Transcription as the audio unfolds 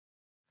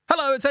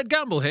Hello, it's Ed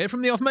Gamble here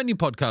from the Off Menu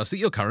podcast that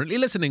you're currently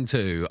listening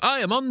to. I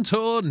am on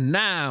tour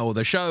now.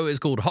 The show is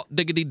called Hot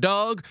Diggity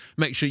Dog.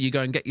 Make sure you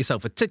go and get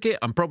yourself a ticket.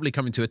 I'm probably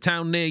coming to a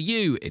town near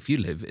you if you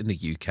live in the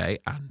UK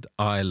and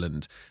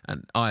Ireland,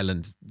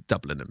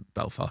 Dublin and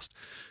Belfast.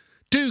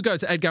 Do go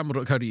to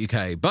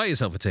edgamble.co.uk, buy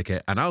yourself a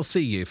ticket, and I'll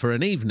see you for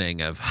an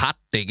evening of Hot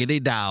Diggity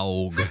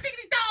Dog. Hot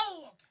Diggity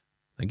Dog!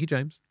 Thank you,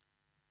 James.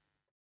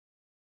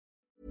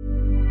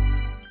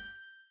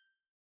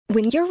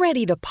 When you're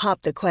ready to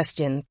pop the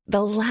question,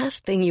 the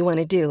last thing you want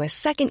to do is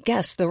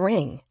second-guess the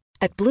ring.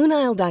 At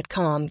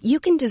BlueNile.com, you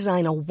can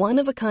design a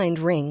one-of-a-kind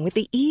ring with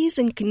the ease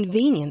and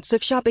convenience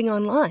of shopping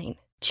online.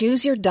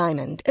 Choose your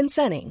diamond and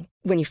setting.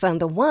 When you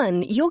find the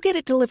one, you'll get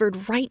it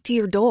delivered right to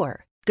your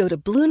door. Go to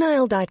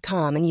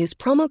BlueNile.com and use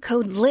promo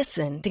code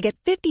LISTEN to get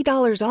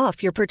 $50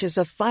 off your purchase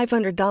of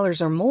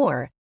 $500 or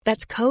more.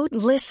 That's code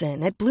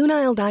LISTEN at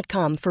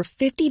BlueNile.com for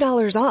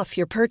 $50 off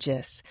your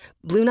purchase.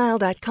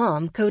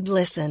 BlueNile.com, code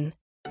LISTEN.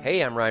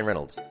 Hey, I'm Ryan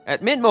Reynolds.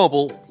 At Mint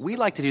Mobile, we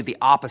like to do the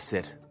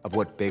opposite of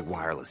what Big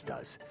Wireless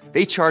does.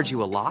 They charge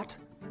you a lot,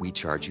 we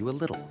charge you a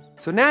little.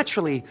 So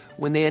naturally,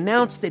 when they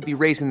announced they'd be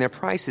raising their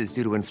prices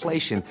due to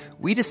inflation,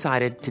 we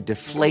decided to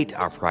deflate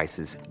our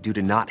prices due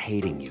to not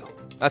hating you.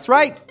 That's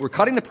right. We're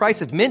cutting the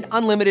price of Mint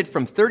Unlimited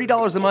from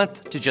 $30 a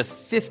month to just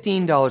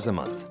 $15 a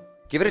month.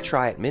 Give it a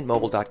try at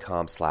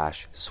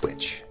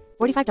mintmobile.com/switch.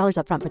 $45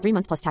 up front for 3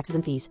 months plus taxes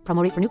and fees.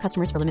 Promo rate for new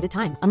customers for limited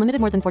time. Unlimited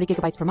more than 40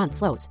 gigabytes per month.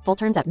 Slows full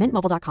terms at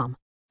mintmobile.com.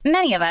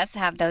 Many of us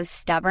have those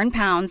stubborn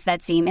pounds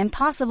that seem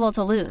impossible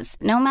to lose,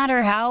 no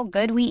matter how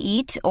good we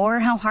eat or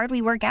how hard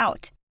we work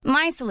out.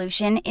 My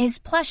solution is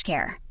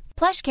PlushCare.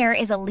 PlushCare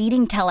is a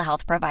leading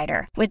telehealth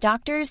provider with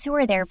doctors who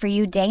are there for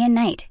you day and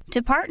night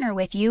to partner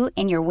with you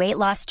in your weight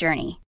loss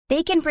journey.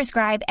 They can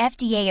prescribe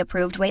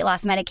FDA-approved weight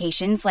loss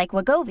medications like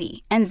Wegovy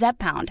and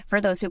Zepbound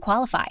for those who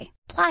qualify.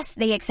 Plus,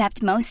 they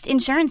accept most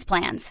insurance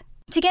plans.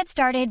 To get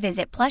started,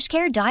 visit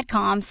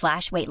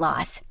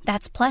plushcare.com/weightloss.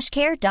 That's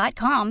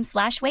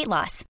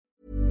plushcare.com/weightloss.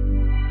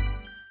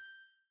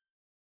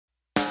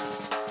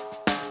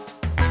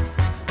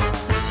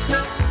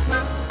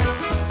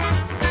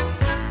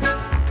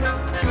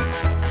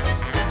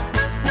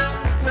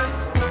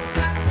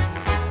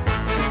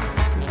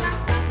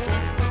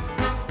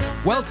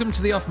 Welcome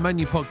to the Off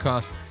Menu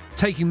podcast,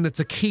 taking the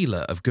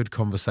tequila of good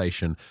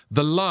conversation,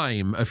 the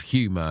lime of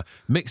humour,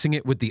 mixing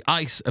it with the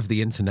ice of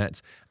the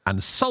internet,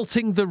 and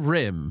salting the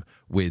rim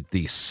with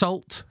the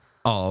salt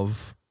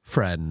of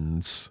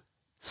friends.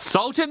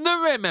 Salt in the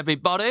rim,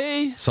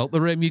 everybody. Salt the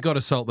rim, you got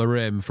to salt the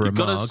rim for a mug.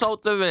 You got to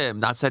salt the rim.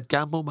 That's Ed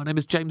Gamble. My name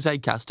is James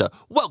Acaster.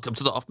 Welcome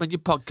to the Off Menu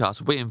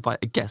podcast. We invite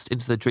a guest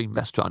into the dream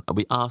restaurant and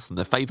we ask them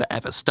their favourite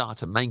ever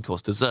starter, main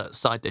course, dessert,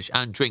 side dish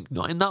and drink,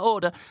 not in that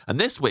order. And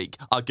this week,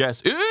 our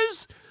guest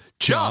is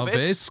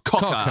Jarvis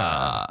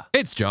Cocker.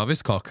 It's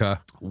Jarvis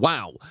Cocker.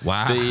 Wow.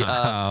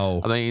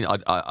 Wow.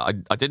 I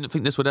didn't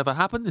think this would ever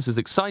happen. This is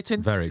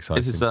exciting. Very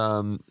exciting. This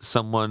is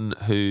someone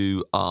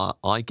who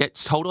I get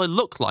told I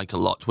look like a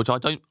lot, which I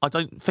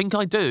don't think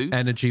I do.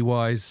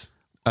 Energy-wise.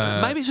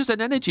 Maybe it's just an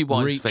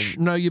energy-wise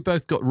thing. No, you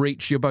both got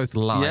reach. You're both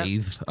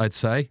lithe, I'd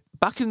say.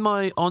 Back in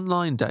my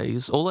online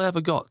days, all I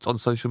ever got on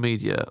social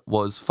media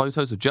was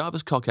photos of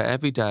Jarvis Cocker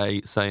every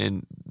day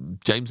saying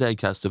James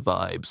Acaster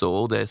vibes or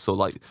all this or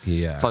like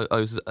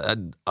photos.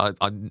 And I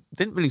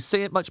didn't really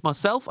see it much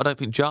myself. I don't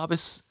think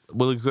Jarvis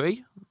will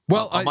agree.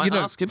 Well, I might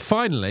ask him.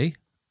 Finally,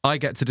 I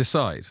get to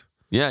decide.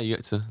 Yeah, you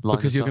get to line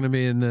because you're going to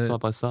be in the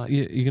side by side.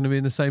 You're going to be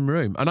in the same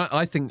room, and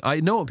I think I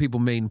know what people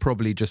mean.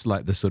 Probably just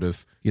like the sort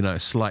of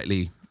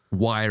slightly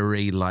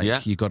wiry,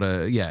 like you got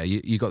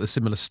you got the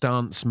similar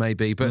stance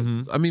maybe, but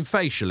I mean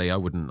facially, I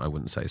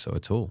wouldn't say so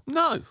at all.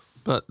 No,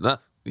 but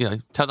that.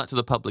 Tell that to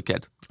the public,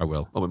 Ed. I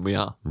will. Or when we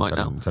are right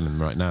now. I'm telling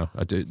them right now.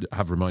 I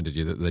have reminded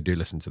you that they do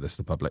listen to this,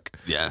 the public.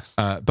 Yeah.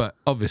 But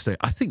obviously,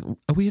 I think,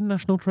 are we in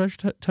National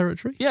Treasure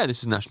territory? Yeah,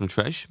 this is National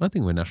Treasure. I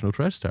think we're National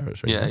Treasure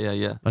territory.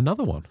 Yeah.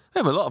 Another one. We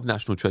have a lot of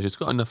national treasures.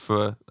 Got enough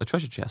for a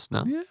treasure chest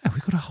now. Yeah,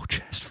 we've got a whole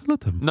chest full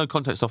of them. No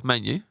context off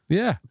menu.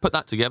 Yeah. Put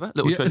that together,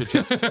 little treasure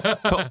chest.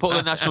 Put all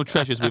the national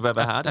treasures we've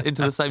ever had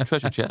into the same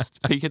treasure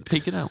chest,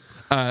 peeking out.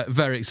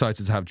 Very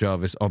excited to have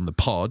Jarvis on the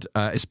pod,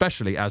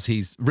 especially as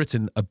he's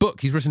written a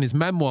book. He's written his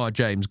memoir,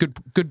 James.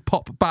 Good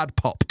pop, bad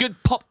pop. Good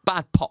pop,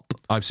 bad pop.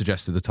 I've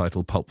suggested the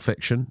title Pulp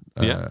Fiction.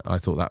 I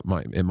thought it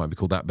might be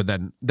called that, but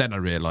then I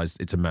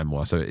realised it's a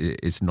memoir, so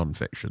it's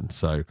non-fiction.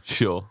 So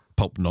sure.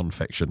 Pulp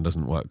non-fiction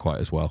doesn't work quite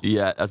as well.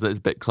 Yeah, it's a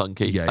bit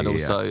clunky. Yeah, and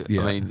also,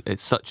 I mean,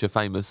 it's such a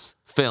famous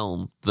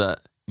film that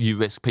you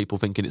risk people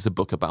thinking it's a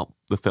book about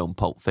the film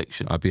Pulp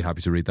Fiction. I'd be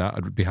happy to read that.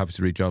 I'd be happy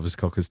to read Jarvis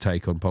Cocker's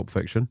take on Pulp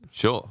Fiction.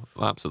 Sure,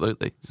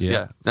 absolutely.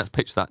 Yeah, let's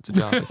pitch that to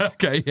Jarvis.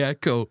 Okay, yeah,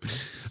 cool.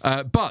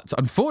 But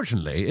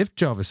unfortunately, if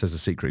Jarvis has a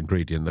secret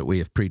ingredient that we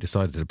have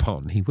pre-decided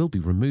upon, he will be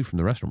removed from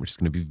the restaurant, which is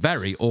going to be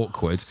very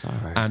awkward.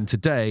 Sorry. And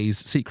today's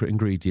secret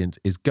ingredient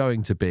is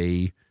going to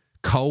be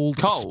cold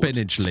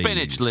spinach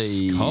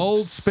leaves.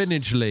 Cold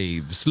spinach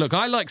leaves. Look,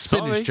 I like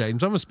spinach,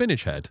 James. I'm a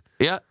spinach head.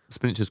 Yeah,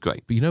 spinach is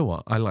great. But you know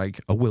what? I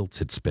like a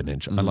wilted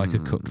spinach. I like a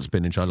cooked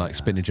spinach. I like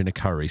spinach in a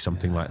curry,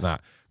 something like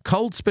that.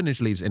 Cold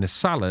spinach leaves in a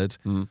salad.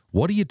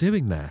 What are you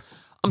doing there?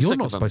 You're sick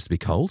not of them. supposed to be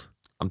cold.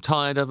 I'm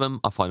tired of them.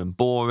 I find them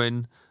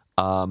boring.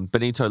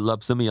 Benito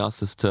loves them. He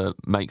asked us to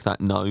make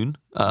that known,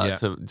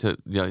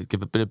 to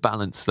give a bit of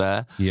balance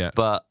there. Yeah.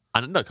 But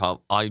and look,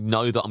 I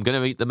know that I'm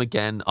going to eat them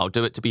again. I'll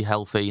do it to be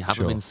healthy, have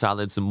them in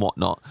salads and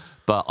whatnot.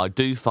 But I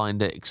do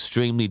find it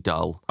extremely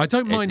dull. I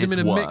don't mind them in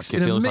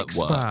a mixed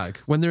work. bag.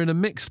 When they're in a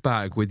mixed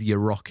bag with your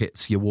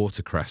rockets, your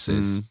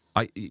watercresses,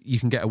 you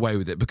can get away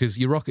with it because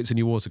your rockets and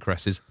your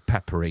watercresses,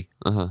 peppery.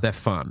 They're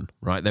fun,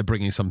 right? They're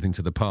bringing something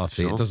to the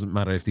party. Sure. It doesn't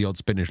matter if the odd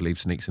spinach leaf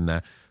sneaks in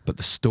there. But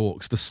the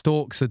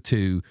stalks are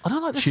too I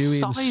don't like the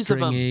chewy and size of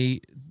them.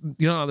 stringy.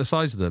 You don't like the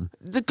size of them?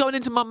 They're going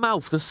into my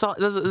mouth. The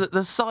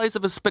size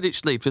of a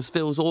spinach leaf just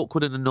feels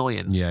awkward and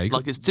annoying. Yeah,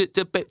 like it's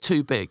a bit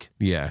too big.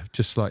 Yeah,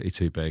 just slightly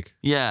too big.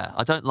 Yeah,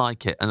 I don't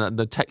like it, and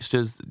the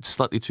texture's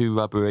slightly too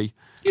rubbery.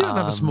 You don't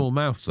have a small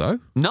mouth, though.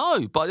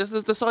 No, but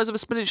the size of a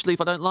spinach leaf,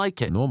 I don't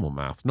like it. Normal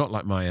mouth. Not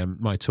like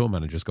my tour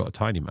manager's got a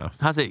tiny mouth.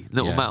 Has he?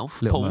 Little Yeah,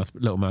 mouth? Little Paul?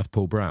 Little mouth,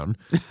 Paul Brown.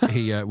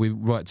 We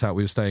worked out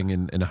we were staying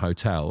in a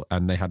hotel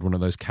and they had one of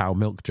those cow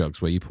milk jugs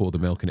where you pour the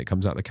milk and it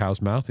comes out the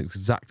cow's mouth. It's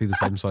exactly the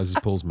same size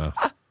as Paul's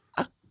mouth.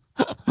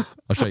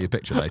 I'll show you a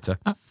picture later.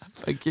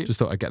 Thank you. Just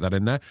thought I'd get that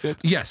in there. Yes,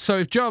 yeah, so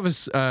if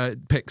Jarvis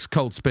picks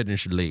cold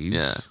spinach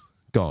leaves,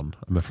 gone,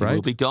 I'm afraid. It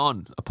will be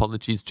gone.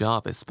 Apologies,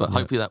 Jarvis, but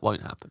hopefully that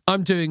won't happen.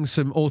 I'm doing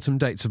some autumn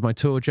dates of my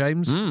tour,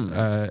 James.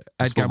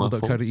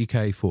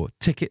 edgamble.co.uk for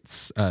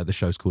tickets. The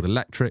show's called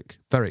Electric.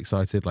 Very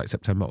excited, like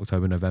September,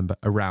 October, November.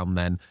 Around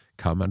then,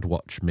 come and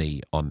watch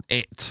me on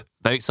it.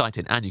 Very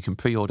exciting, and you can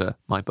pre-order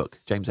my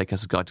book, James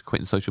Acaster's Guide to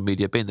Quitting Social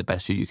Media, Being the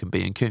Best You Can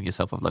Be and Curing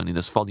Yourself of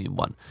Loneliness, Volume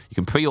 1. You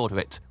can pre-order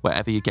it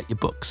wherever you get your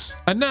books.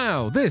 And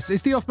now, this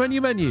is the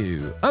off-menu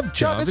menu of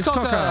Jarvis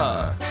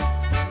Cocker.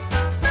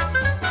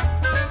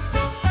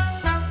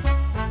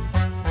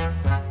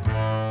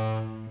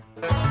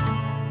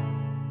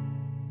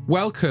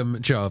 Welcome,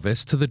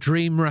 Jarvis, to the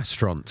Dream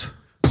Restaurant.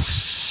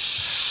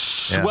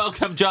 Yeah.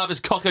 Welcome, Jarvis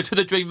Cocker, to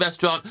the Dream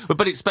Restaurant. We've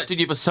been expecting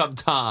you for some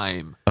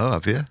time. Oh,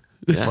 have you?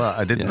 Yeah. Well,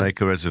 I didn't make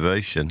a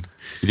reservation.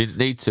 You didn't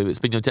need to. It's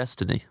been your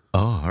destiny.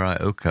 Oh, right,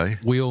 okay.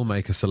 We all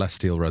make a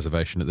celestial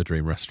reservation at the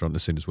Dream Restaurant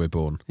as soon as we're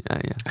born.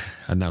 Yeah.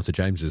 And now to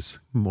James's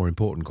more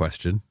important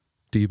question.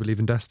 Do you believe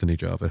in destiny,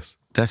 Jarvis?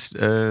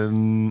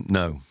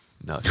 No.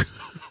 No.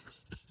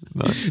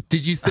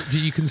 Did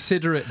you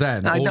consider it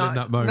then, in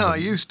that moment? No, I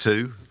used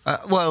to.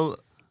 Well,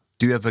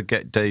 do you ever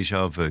get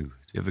déjà vu? Do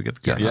you ever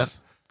get that? Yeah.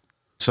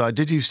 So I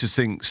did used to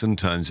think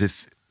sometimes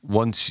if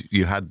once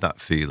you had that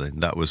feeling,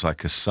 that was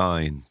like a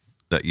sign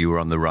that you were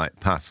on the right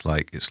path.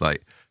 Like, it's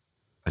like,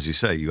 as you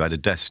say, you had a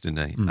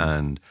destiny.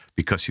 And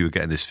because you were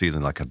getting this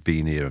feeling like, I've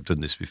been here, I've done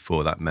this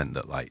before, that meant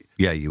that, like,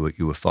 yeah, you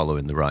were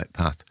following the right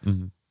path.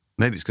 Mm-hmm.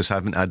 Maybe it's because I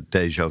haven't had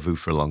déjà vu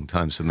for a long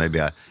time, so maybe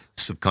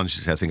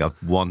subconsciously I think I've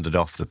wandered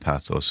off the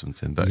path or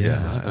something. But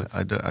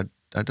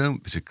I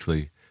don't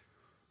particularly.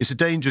 It's a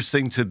dangerous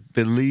thing to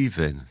believe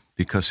in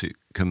because it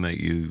can make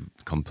you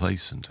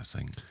complacent, I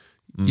think.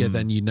 Yeah,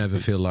 then you never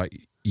feel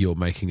like you're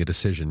making a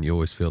decision. You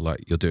always feel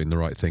like you're doing the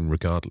right thing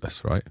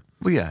regardless, right?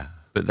 Well, yeah.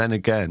 But then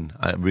again,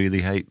 I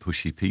really hate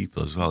pushy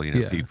people as well.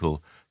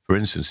 People, for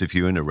instance, if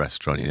you're in a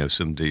restaurant,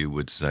 somebody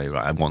would say,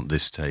 right, I want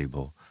this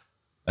table.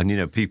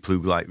 And, people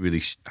who like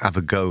really have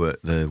a go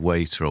at the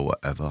waiter or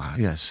whatever.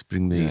 Yes,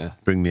 bring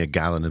me a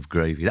gallon of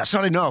gravy. That's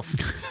not enough.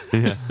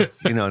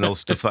 And all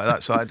stuff like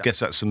that. So I guess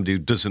that's somebody who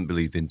doesn't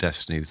believe in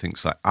destiny, who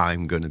thinks like,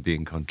 I'm going to be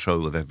in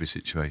control of every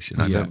situation.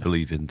 I don't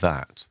believe in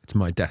that. It's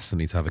my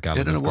destiny to have a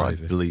gallon of gravy. I don't know what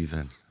I believe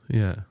in.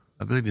 Yeah.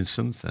 I believe in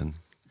something.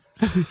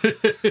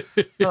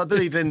 I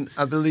believe in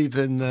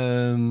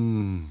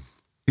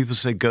people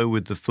say go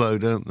with the flow,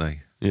 don't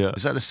they? Yeah.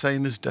 Is that the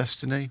same as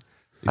destiny?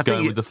 I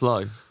think with the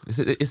flow. Is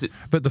it?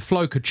 But the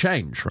flow could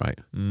change, right?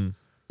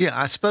 Yeah,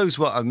 I suppose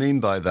what I mean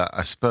by that,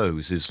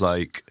 is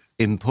like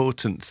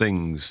important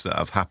things that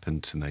have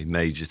happened to me,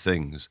 major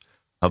things,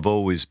 have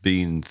always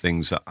been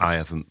things that I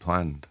haven't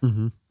planned.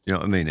 Mm-hmm. You know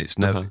what I mean? It's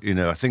never,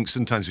 I think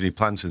sometimes when you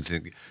plan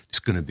something, it's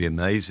going to be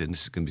amazing,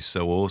 this is going to be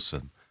so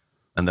awesome.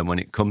 And then when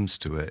it comes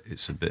to it,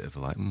 it's a bit of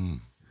like,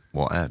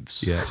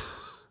 whatevs. Yeah.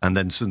 And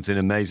then something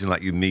amazing,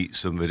 like you meet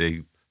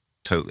somebody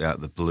totally out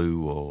of the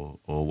blue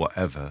or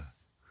whatever,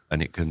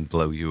 and it can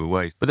blow you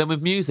away. But then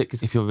with music,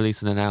 if you're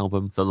releasing an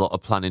album, there's a lot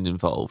of planning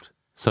involved.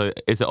 So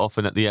is it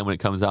often at the end when it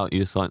comes out,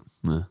 you're just like,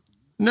 meh?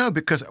 No,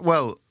 because,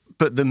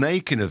 but the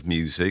making of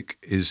music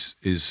is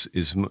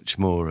much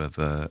more of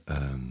a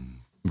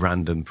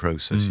random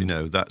process.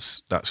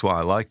 That's what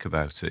I like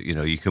about it.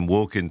 You can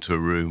walk into a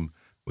room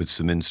with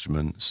some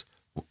instruments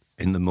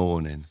in the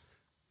morning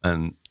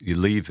and you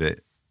leave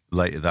it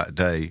later that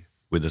day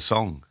with a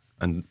song.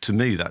 And to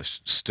me, that's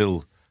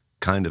still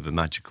kind of a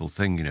magical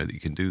thing, that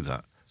you can do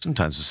that.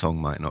 Sometimes the song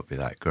might not be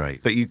that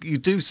great, but you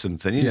do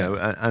something,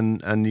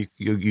 and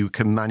you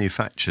can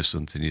manufacture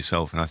something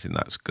yourself, and I think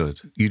that's good.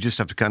 You just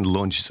have to kind of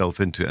launch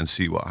yourself into it and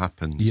see what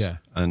happens. Yeah.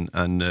 And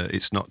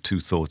it's not too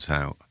thought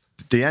out.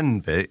 The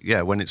end bit,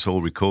 when it's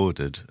all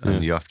recorded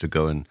and you have to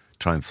go and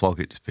try and flog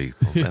it to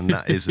people, then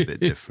that is a bit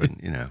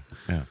different, you know.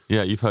 Yeah.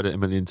 Yeah, you've heard it a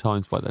million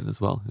times by then as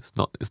well. It's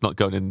not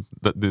going in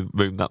the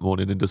room that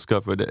morning and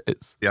discovering it.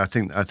 It's Yeah, I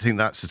think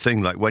that's the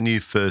thing. Like when you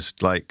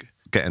first like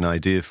get an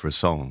idea for a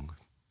song,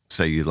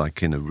 say you're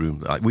like in a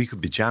room, like we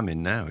could be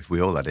jamming now if we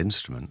all had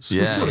instruments.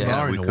 Yeah, sort of yeah,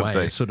 are we in a could way. be.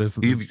 It's sort of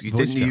Didn't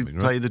voice you jamming,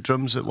 play right? the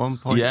drums at one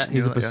point? yeah, he's a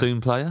You're like, bassoon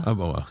player. Oh,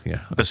 well,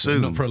 yeah.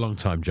 Bassoon. Not for a long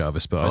time,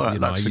 Jarvis, but Oh, I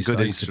that's a used, good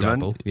I used to instrument.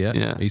 dabble. Yeah,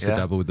 Yeah. I used to Yeah.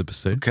 dabble with the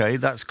bassoon. Okay,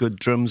 that's good.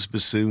 Drums,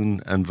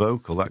 bassoon, and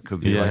vocal. That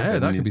could be Yeah,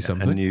 like that could be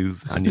something. a new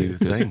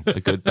thing.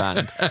 A good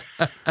band.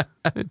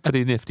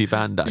 Pretty nifty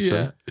band, actually.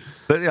 Yeah.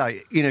 But yeah,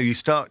 you know, you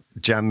start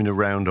jamming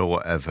around or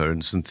whatever,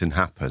 and something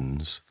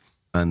happens,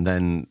 and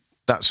then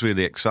that's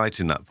really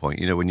exciting. That point,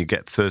 you know, when you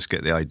first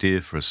get the idea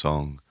for a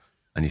song,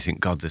 and you think,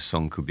 God, this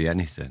song could be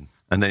anything,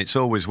 and then it's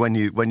always when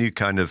you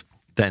kind of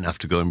then have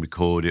to go and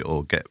record it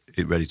or get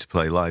it ready to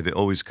play live, it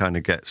always kind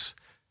of gets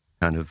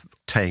kind of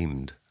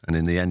tamed, and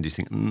in the end, you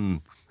think,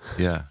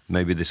 yeah,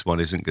 maybe this one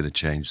isn't going to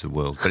change the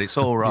world, but it's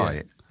all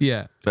right.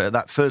 Yeah. But at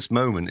that first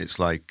moment, it's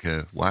like,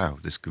 wow,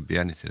 this could be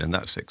anything, and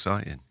that's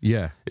exciting.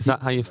 Yeah. Is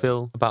that how you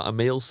feel about a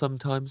meal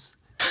sometimes?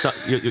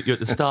 You're at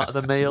the start of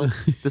the meal.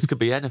 This could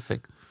be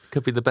anything.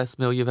 Could be the best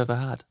meal you've ever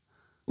had.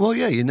 Well,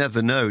 yeah, you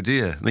never know, do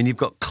you? I mean, you've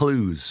got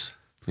clues.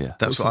 Yeah.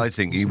 That's what I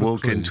think. You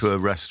walk into a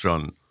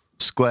restaurant,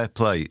 square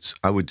plates,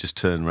 I would just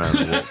turn around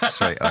and walk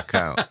straight back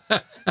out.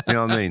 You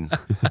know what I mean?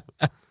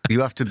 You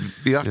have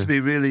to be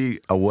really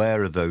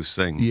aware of those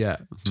things. Yeah.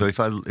 So if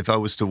I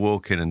was to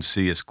walk in and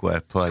see a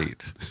square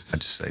plate,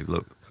 I'd just say,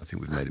 look, I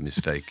think we've made a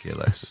mistake here.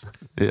 Let's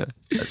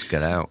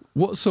get out.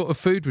 What sort of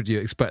food would you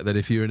expect then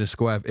if you're in a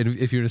square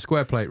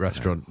plate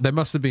restaurant? There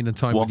must have been a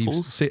time when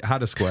Waffles? you've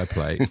had a square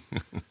plate.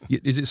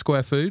 Is it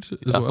square food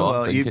as That's well? what-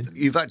 Well, thinking.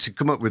 you've actually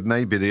come up with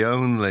maybe the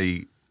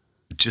only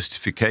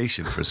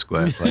justification for a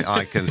square plate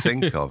I can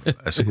think of,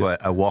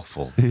 a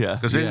waffle. Yeah.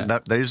 Because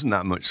there isn't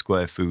that much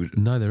square food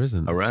No, there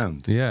isn't.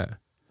 around. Yeah.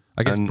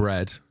 I guess And-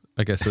 bread.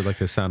 I guess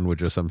like a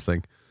sandwich or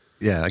something.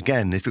 Yeah,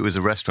 again, if it was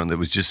a restaurant that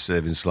was just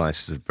serving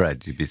slices of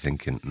bread, you'd be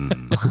thinking,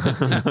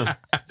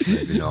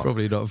 maybe not.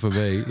 Probably not for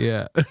me.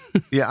 Yeah.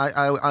 Yeah,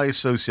 I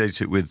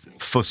associate it with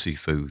fussy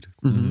food.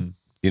 Mm-hmm.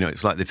 You know,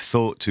 it's like they've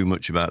thought too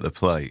much about the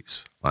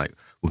plates. Like,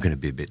 we're going to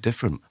be a bit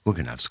different. We're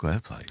going to have square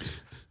plates.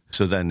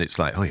 So then it's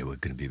like, oh yeah, we're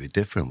going to be a bit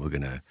different. We're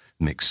going to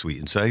mix sweet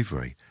and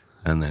savoury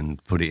and then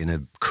put it in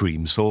a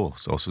cream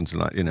sauce or something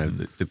like, you know,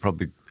 they're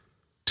probably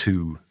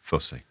too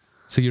fussy.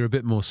 So you're a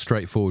bit more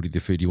straightforward with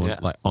your food. You want Yeah.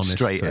 like honest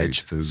Straight edge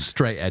food.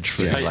 Straight edge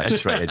food. Yeah, like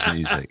straight edge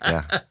music,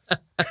 yeah.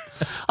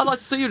 I'd like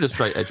to see you in a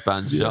straight edge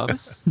band,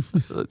 Jarvis.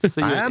 I'd like to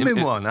see you I am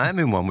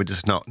in one. We're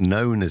just not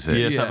known as it.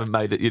 You just haven't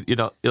made it. You're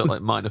not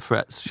like Minor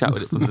Threats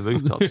shouting it from the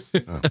rooftops.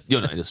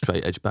 You're not in a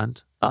straight edge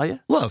band, are you?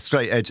 Well,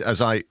 straight edge,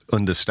 as I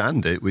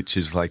understand it, which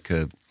is like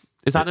a...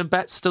 Is Adam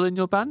Betts still in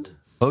your band?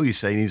 Oh, you're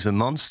saying he's a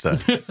monster?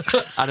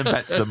 Adam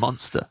Betts is a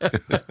monster.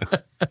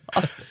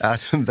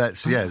 Adam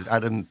Betts, yeah.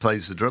 Adam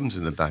plays the drums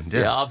in the band,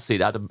 Yeah, I've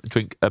seen Adam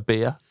drink a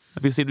beer.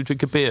 Have you seen him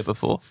drink a beer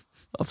before?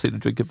 I've seen him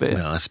drink a beer.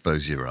 No, I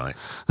suppose you're right.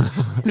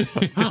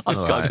 I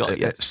All right. got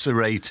it.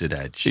 Serrated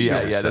edge.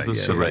 Yeah, shall yeah, I there's say. a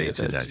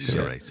serrated edge. Yeah.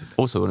 Serrated.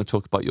 Also, I want to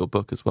talk about your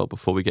book as well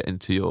before we get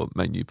into your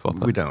menu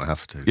proper. We don't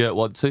have to. You don't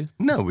want to?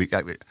 No,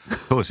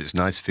 of course it's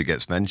nice if it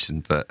gets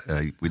mentioned, but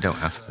we don't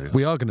have to.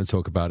 We are going to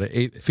talk about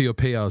it for your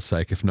PR's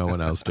sake, if no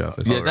one else,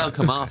 Jarvis. Yeah, they'll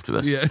come after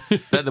us. Yeah.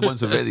 They're the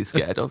ones we're really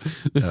scared of.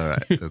 All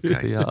right,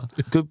 okay. They are.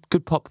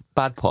 Good pop,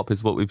 bad pop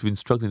is what we've been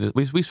struggling to...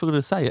 We struggle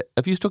to say it.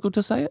 Have you struggled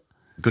to say it?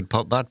 Good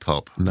pop, bad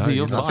pop. No, See,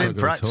 you're you're not fine. I've been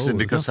struggle at all. practicing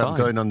because You're I'm fine.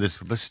 going on this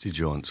publicity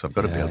jaunt, so I've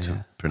got to be able to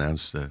yeah.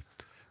 pronounce the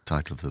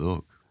title of the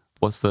book.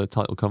 What's the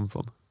title come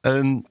from?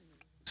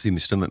 See, my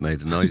stomach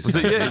made a noise. Was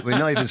it you? We're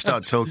not even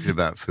started talking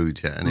about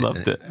food yet. And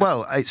Loved it.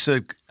 Well, it's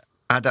a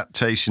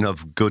adaptation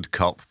of Good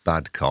Cop,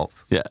 Bad Cop.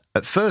 Yeah.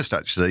 At first,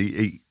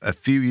 actually, a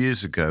few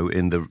years ago,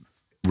 in the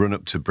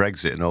run-up to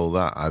Brexit and all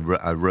that, I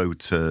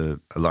wrote a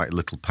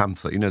little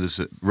pamphlet. You know,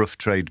 there's Rough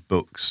Trade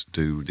Books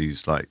do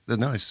these, like, they're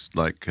nice,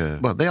 like,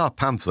 well, they are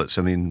pamphlets.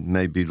 I mean,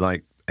 maybe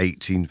like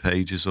 18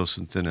 pages or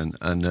something.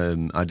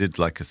 And I did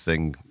like a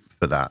thing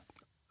for that.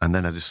 And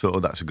then I just thought, oh,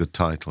 that's a good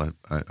title.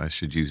 I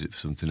should use it for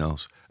something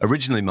else.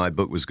 Originally, my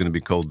book was going to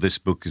be called This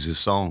Book is a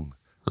Song.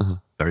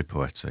 Very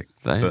poetic.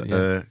 But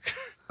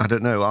I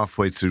don't know,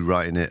 halfway through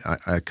writing it,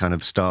 I kind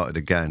of started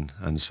again.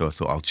 And so I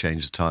thought I'll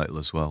change the title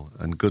as well.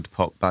 And Good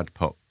Pop, Bad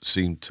Pop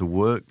seemed to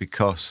work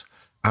because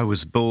I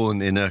was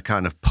born in a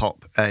kind of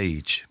pop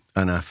age.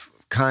 And I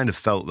kind of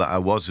felt that I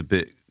was a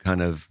bit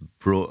kind of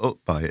brought up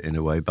by it in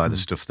a way, by the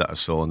stuff that I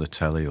saw on the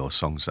telly or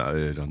songs that I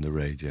heard on the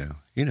radio.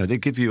 You know, they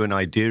give you an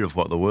idea of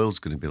what the world's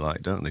going to be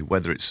like, don't they?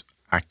 Whether it's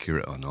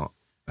accurate or not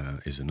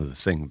is another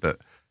thing. But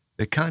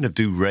they kind of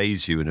do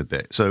raise you in a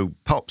bit. So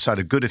pop's had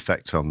a good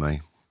effect on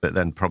me, but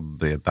then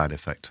probably a bad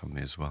effect on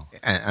me as well.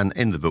 And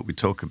in the book, we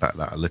talk about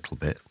that a little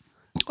bit.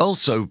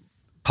 Also,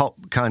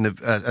 pop kind of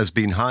has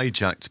been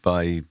hijacked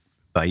by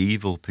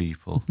evil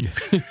people.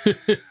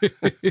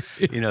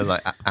 You know,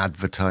 like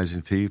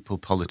advertising people,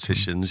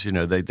 politicians, you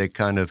know, they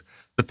kind of...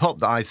 The pop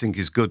that I think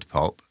is good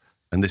pop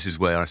And this is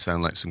where I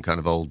sound like some kind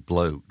of old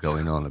bloke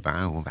going on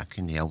about, back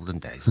in the olden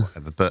days,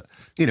 whatever. But,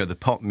 the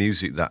pop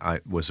music that I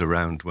was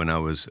around when I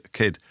was a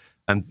kid,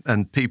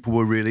 and people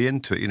were really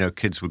into it.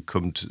 Kids would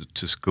come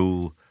to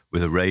school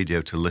with a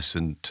radio to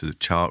listen to the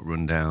chart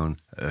rundown,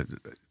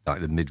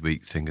 like the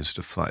midweek thing and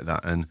stuff like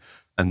that.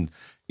 And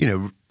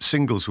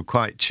singles were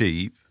quite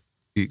cheap.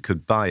 You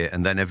could buy it,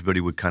 and then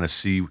everybody would kind of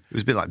see. It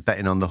was a bit like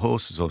betting on the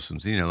horses or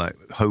something, like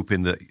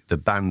hoping that the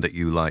band that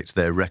you liked,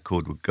 their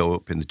record would go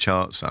up in the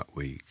charts that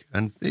week.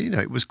 And,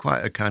 it was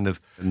quite a kind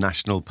of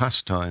national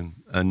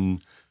pastime.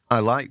 And I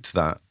liked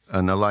that.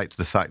 And I liked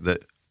the fact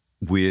that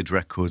weird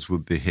records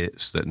would be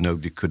hits that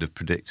nobody could have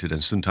predicted.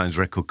 And sometimes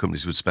record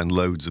companies would spend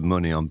loads of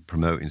money on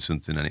promoting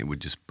something and it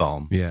would just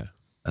bomb. Yeah.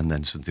 And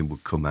then something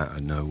would come out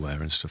of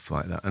nowhere and stuff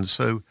like that. And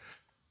so,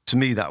 to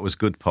me, that was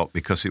good pop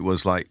because it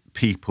was like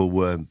people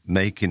were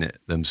making it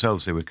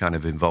themselves. They were kind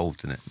of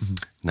involved in it. Mm-hmm.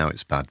 Now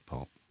it's bad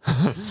pop.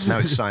 Now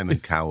it's Simon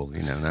Cowell.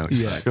 Now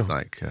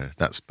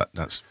it's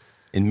that's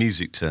in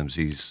music terms.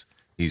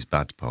 He's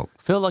bad pop.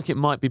 I feel like it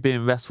might be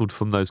being wrestled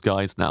from those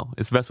guys now.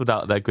 It's wrestled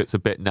out of their grips a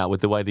bit now with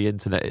the way the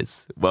internet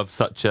is. Well,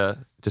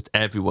 just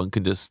everyone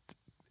can just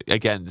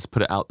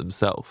put it out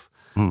themselves.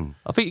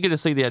 I think you're going to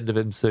see the end of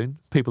him soon.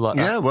 People like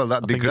that. Yeah, well,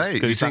 that'd be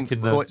great. You think?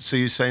 So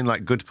you're saying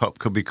like good pop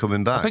could be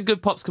coming back? I think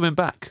good pop's coming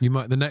back.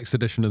 The next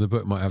edition of the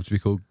book might have to be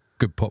called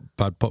Good Pop,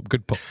 Bad Pop,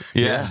 Good Pop.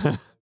 Yeah.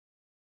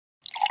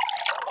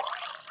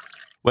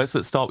 Let's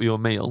start with your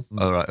meal.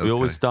 All right. Okay. We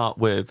always start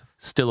with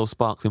still or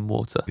sparkling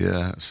water.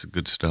 Yeah, that's a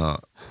good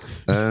start.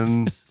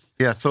 I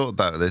thought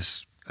about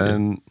this.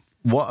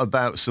 What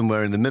about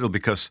somewhere in the middle?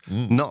 Because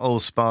not all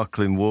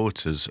sparkling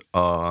waters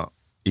are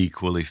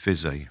equally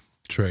fizzy.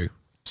 True.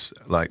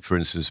 Like, for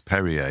instance,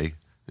 Perrier,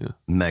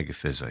 mega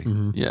fizzy.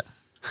 Mm-hmm. Yeah.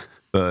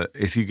 But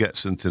if you get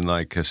something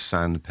like a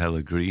San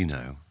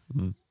Pellegrino,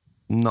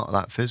 not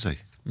that fizzy.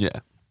 Yeah.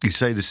 You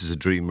say this is a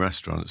dream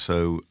restaurant,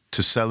 so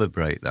to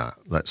celebrate that,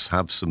 let's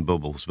have some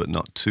bubbles, but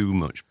not too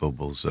much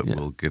bubbles that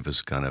will give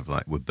us kind of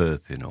like we're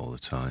burping all the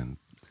time,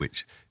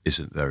 which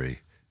isn't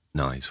very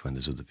nice when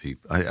there's other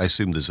people. I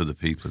assume there's other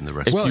people in the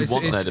restaurant.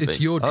 Well, it's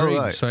your dream.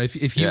 Right. So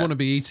if you want to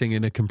be eating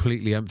in a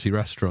completely empty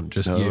restaurant,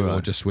 just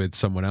or just with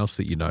someone else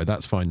that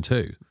that's fine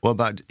too. What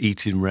about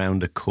eating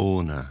round a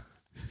corner?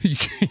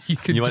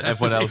 you want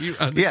everyone else?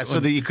 So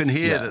that you can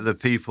hear that the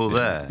people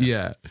there.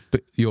 Yeah,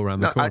 but you're around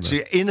the corner.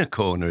 Actually, in a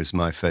corner is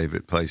my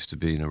favourite place to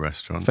be in a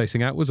restaurant.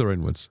 Facing outwards or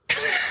inwards?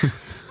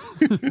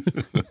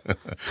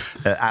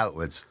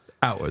 Outwards.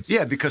 Outwards.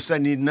 Yeah, because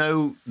then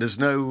there's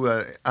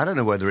no, I don't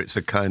know whether it's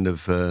a kind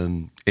of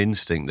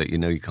instinct that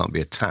you can't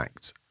be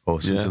attacked or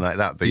something like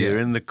that, but you're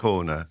in the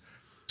corner,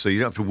 so you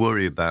don't have to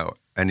worry about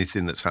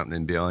anything that's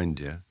happening behind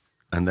you,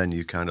 and then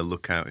you kind of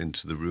look out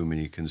into the room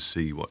and you can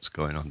see what's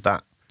going on.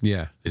 That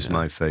is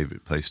my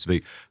favourite place to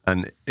be.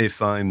 And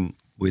if I'm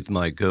with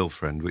my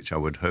girlfriend, which I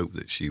would hope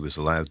that she was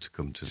allowed to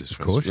come to this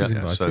restaurant. Of course, she's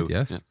invited,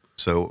 yes.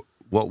 So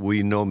what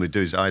we normally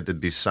do is either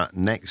be sat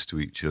next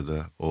to each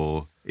other,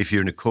 or if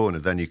you're in a corner,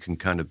 then you can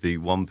kind of be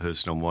one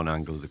person on one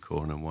angle of the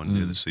corner and one on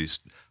the other. So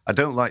I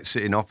don't like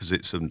sitting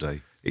opposite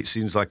somebody. It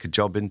seems like a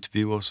job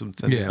interview or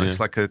something. Yeah. It's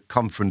like a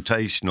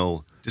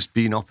confrontational, just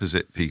being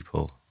opposite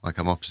people. Like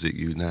I'm opposite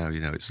you now,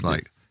 it's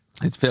like...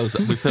 It feels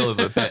we feel a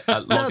bit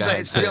at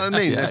loggerheads. You know what I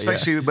mean?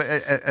 Especially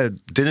at a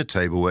dinner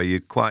table where you're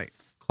quite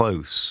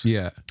close.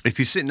 Yeah. If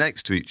you sit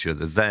next to each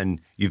other, then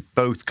you've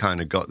both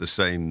kind of got the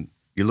same...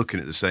 You're looking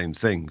at the same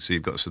thing, so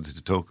you've got something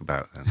to talk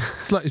about then.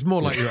 It's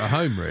more like you're at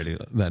home, really,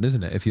 then,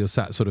 isn't it? If you're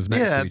sat sort of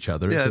next to each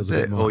other, it feels a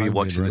bit more or you're homely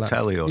watching and the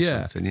telly or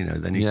relaxed.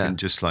 something, then you can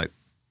just like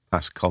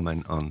pass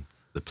comment on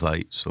the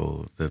plates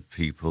or the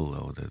people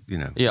or the.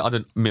 Yeah, I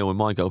did a meal with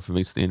my girlfriend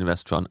recently in a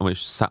restaurant, and we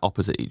sat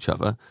opposite each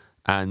other.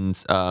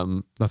 And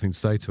nothing to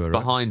say to her. Right?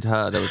 Behind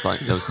her, there was I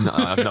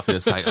have nothing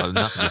to say. I have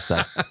nothing to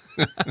say.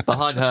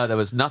 Behind her, there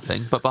was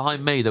nothing, but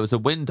behind me, there was a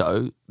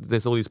window.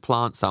 There's all these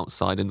plants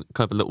outside in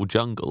kind of a little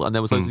jungle, and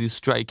there was loads of these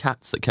stray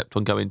cats that kept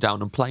on going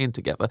down and playing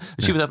together.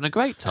 And she was having a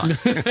great time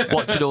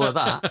watching all of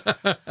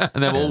that.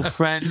 And they were all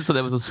friends, so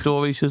there was a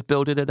story she was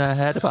building in her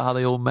head about how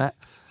they all met.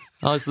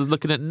 I was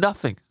looking at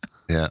nothing.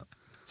 Yeah.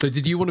 So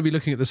did you want to be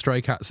looking at the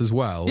stray cats as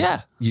well?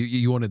 Yeah.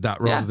 You wanted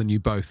that rather than you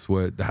both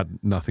had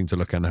nothing to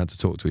look at and had to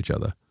talk to each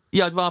other?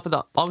 Yeah, I'd rather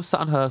that. I was sat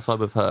on her side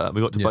with her, and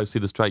we got to both see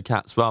the stray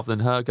cats, rather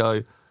than her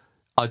go...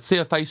 I'd see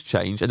her face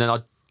change, and then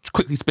I'd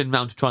quickly spin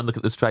round to try and look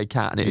at the stray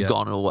cat, and it had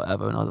gone or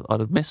whatever, and I'd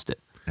have missed it.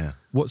 Yeah.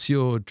 What's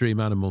your dream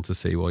animal to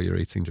see while you're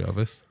eating,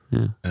 Jarvis?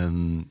 Yeah.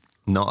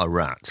 Not a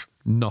rat.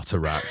 Not a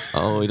rat.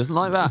 Oh, he doesn't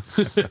like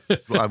rats.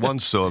 I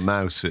once saw a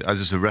mouse.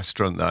 There's a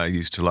restaurant that I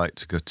used to like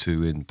to go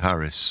to in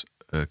Paris,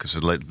 because I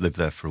lived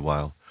there for a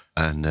while.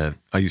 And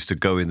I used to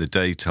go in the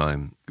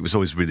daytime. It was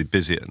always really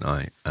busy at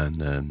night.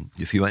 And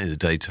if you went in the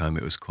daytime,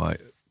 it was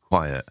quite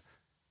quiet.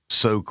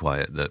 So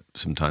quiet that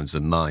sometimes the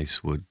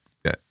mice would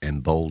get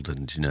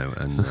emboldened,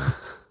 and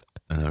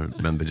I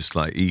remember just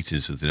like eating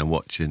something and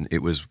watching.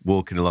 It was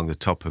walking along the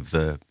top of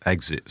the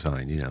exit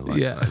sign, like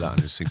that. And I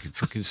was thinking,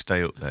 fucking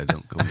stay up there,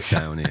 don't come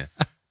down here.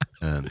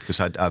 Because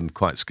I'm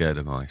quite scared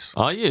of mice.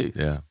 Are you?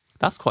 Yeah.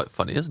 That's quite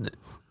funny, isn't it?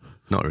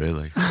 Not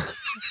really.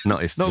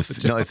 Not if Not for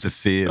the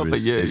fear Not for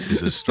you.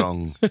 is as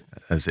strong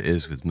as it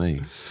is with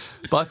me.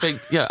 But I think,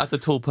 as a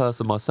tall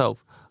person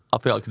myself, I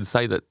feel I can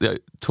say that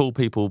tall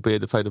people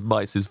being afraid of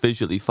mice is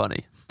visually funny,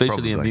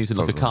 visually Probably, amusing,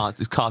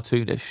 it's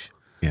cartoonish.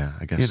 Yeah,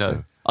 I guess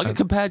so. I get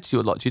compared to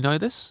you a lot. Do you know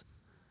this?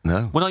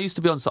 No. When I used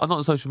to be I'm not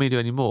on social media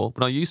anymore.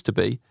 When I used to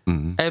be,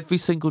 every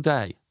single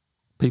day,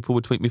 people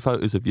would tweet me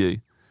photos of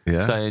you.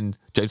 Yeah. Saying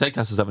James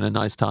Acaster's having a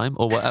nice time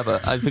or whatever.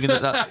 I'm thinking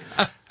that.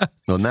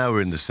 Well, now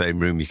we're in the same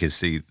room. You can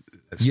see.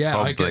 It's I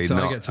probably get to,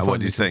 not. I get to what find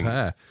do you think?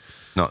 compare.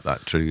 Not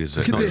that true, is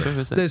it? Could be- true,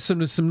 is it? There's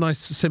some nice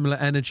similar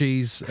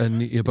energies,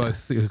 and you're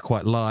both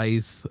quite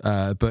lithe.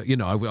 But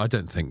I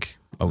don't think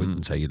I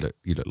wouldn't say you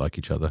look like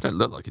each other. Don't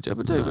look like each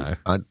other, do we? No.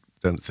 I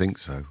don't think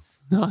so.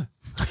 No.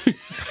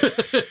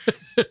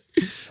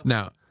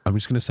 Now, I'm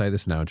just going to say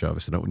this now,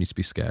 Jarvis. I don't want you to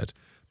be scared,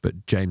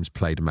 but James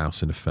played a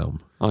mouse in a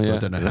film. Oh, So yeah? I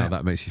don't know how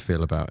that makes you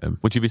feel about him.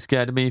 Would you be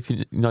scared of me if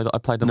you know that I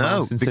played a No,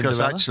 mouse in because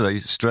Cinderella? actually,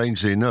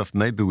 strangely enough,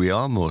 maybe we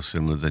are more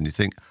similar than you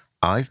think.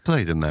 I've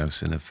played a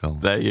mouse in a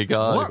film. There you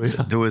go.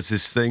 What? There was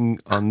this thing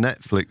on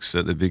Netflix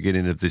at the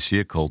beginning of this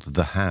year called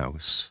The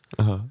House.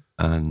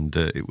 And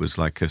it was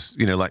like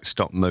like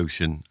stop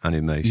motion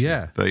animation.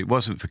 Yeah. But it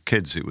wasn't for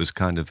kids. It was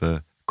kind of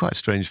a quite a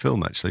strange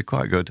film, actually,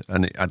 quite good.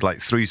 And it had like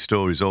 3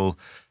 stories all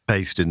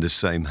based in the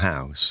same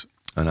house.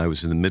 And I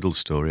was in the middle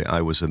story.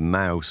 I was a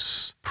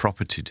mouse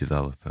property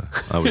developer.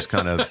 I was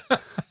kind of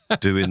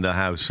doing the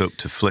house up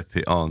to flip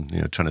it on,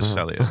 trying to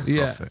sell it at a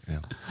Yeah. profit.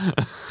 Yeah.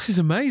 This is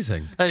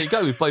amazing. There you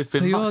go. We've both So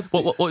been. you are-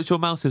 What's your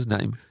mouse's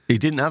name? He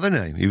didn't have a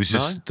name. He was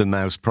just No? the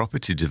mouse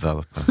property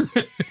developer.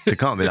 There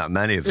can't be that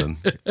many of them.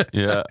 Yeah.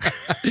 Yeah,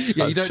 you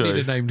That's don't true.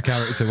 need a named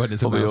character when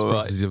it's a Probably mouse all right.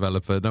 property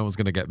developer. No one's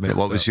going to get mixed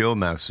What was up. your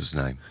mouse's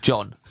name?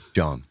 John.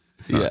 John.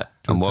 Yeah.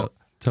 And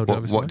Tell what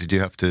Jarvis why. did you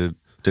have to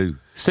do?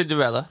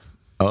 Cinderella.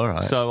 All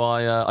right. So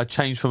I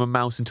changed from a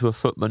mouse into a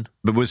footman.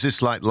 But was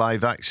this like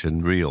live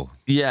action, real?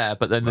 Yeah,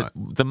 but then Right.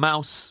 the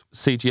mouse,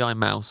 CGI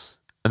mouse,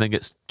 and then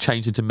gets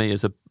changed into me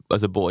as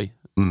a boy,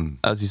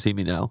 as you see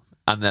me now,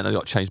 and then I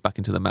got changed back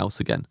into the mouse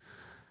again.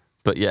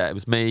 But yeah, it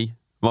was me,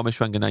 Ramesh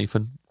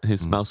Ranganathan,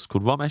 his mouse was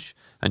called Ramesh,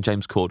 and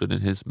James Corden,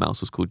 and his mouse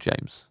was called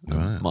James.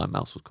 And my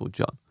mouse was called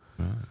John.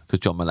 Because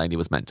John Mulaney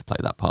was meant to play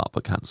that part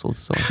but cancelled,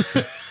 so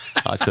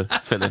I had to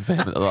fill in for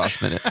him at the last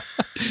minute.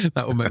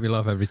 That will make me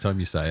laugh every time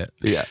you say it.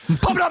 Yeah.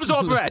 Poppadoms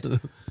or bread?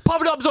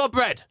 Poppadoms or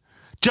bread?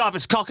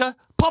 Jarvis Cocker,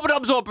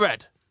 poppadoms or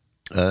bread?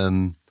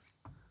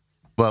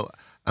 Well,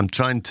 I'm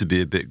trying to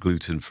be a bit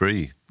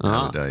gluten-free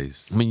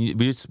nowadays. I mean,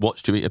 we just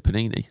watched you eat a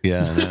panini.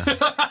 Yeah, I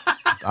know.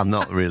 I'm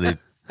not really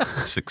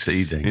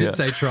succeeding. Did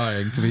say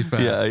trying, to be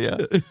fair. Yeah, yeah.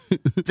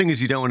 The thing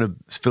is, you don't want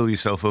to fill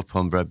yourself up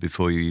on bread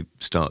before you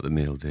start the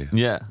meal, do you?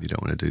 Yeah. You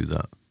don't want to do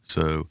that.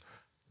 So,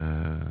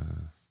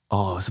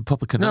 Oh, it's a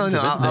proper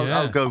conundrum, no, isn't it?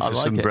 I'll go for I like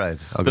some it. bread.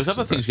 I'll go There's for other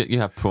some things bread. you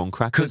have prawn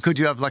crackers. Could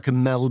you have like a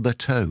Melba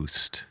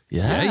toast?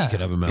 Yeah, you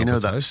could have a Melba You know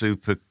that toast.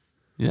 super...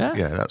 Yeah.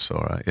 Yeah, that's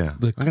all right, yeah.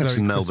 The I'm going to have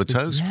some very Melba crispy-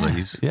 toast,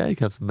 please. Yeah, you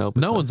can have some Melba.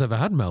 No toast. one's ever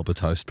had Melba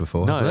toast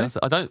before, No, have they? that's-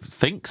 I don't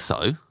think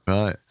so.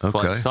 Right, It's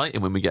quite okay.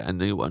 exciting when we get a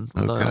new one.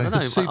 Okay. I don't know. The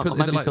super, I- I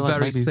maybe like feel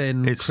very maybe-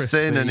 thin, It's crispy.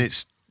 thin and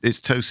it's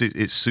toasted.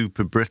 It's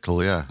super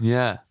brittle, yeah.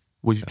 Yeah.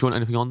 Would you want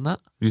anything on that?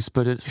 Would you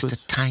spread it? Just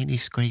a tiny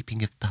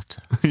scraping of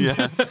butter.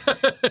 Yeah.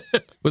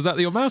 Was that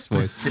your mouse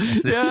voice?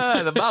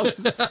 Yeah, the mouse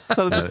is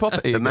southern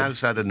property. The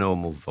mouse had a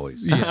normal voice.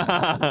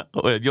 Yeah.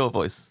 Oh, yeah, your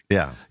voice.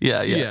 Yeah.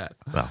 Yeah, yeah. Yeah.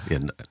 Well, yeah,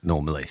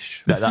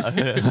 normalish.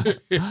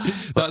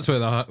 That's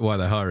why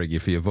they're hiring you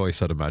for your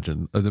voice, I'd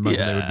imagine. I'd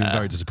imagine they would be Yeah.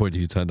 very disappointed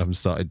if you turned up and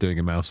started doing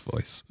a mouse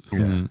voice.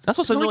 Yeah. That's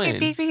what's annoying.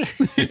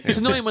 It's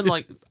annoying when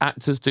like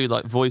actors do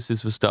like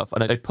voices for stuff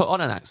and they put on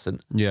an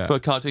accent Yeah. for a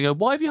character and go,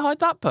 why have you hired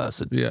that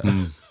person? Yeah.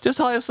 Just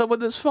hire someone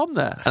that's from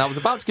there. And I was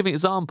about to give an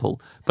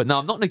example, but no,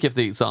 I'm not going to give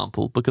the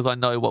example because I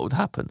know what would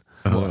happen.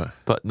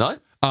 But no,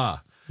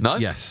 Ah. no,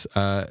 Yes.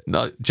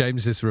 no.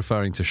 James is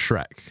referring to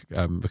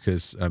Shrek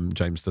because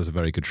James does a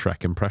very good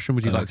Shrek impression.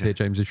 Would you like to hear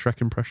James's Shrek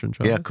impression,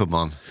 Jarvis? Yeah, come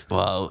on.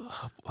 Well,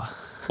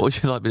 what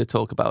would you like me to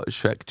talk about with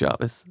Shrek,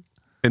 Jarvis?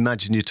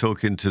 Imagine you're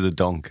talking to the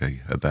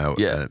donkey about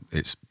Yeah.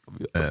 its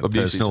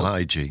Abuse personal each other.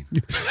 hygiene.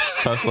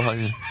 That's what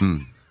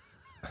I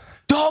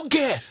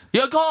Donkey,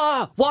 you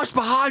gotta wash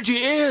behind your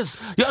ears.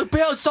 Your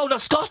beard's so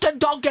disgusting,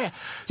 donkey.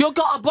 You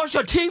gotta brush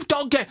your teeth,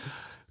 donkey.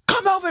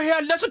 Come over here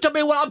and listen to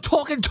me when I'm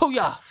talking to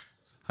you.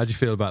 How do you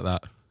feel about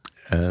that?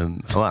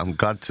 Well, I'm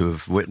glad to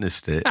have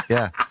witnessed it.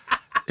 Yeah.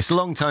 It's a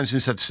long time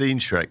since I've seen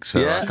Shrek, so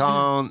Yeah. I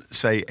can't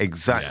say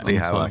exactly Yeah,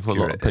 how long time for a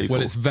lot accurate of it is. people.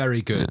 Well, it's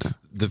very good,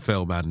 the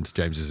film and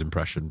James's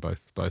impression,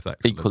 both excellent.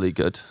 Equally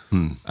good.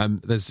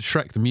 There's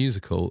Shrek the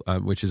Musical,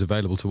 which is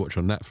available to watch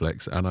on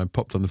Netflix, and I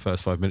popped on the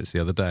first 5 minutes the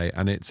other day,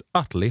 and it's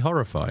utterly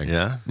horrifying.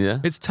 Yeah? Yeah.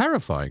 It's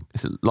terrifying.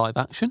 Is it live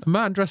action? A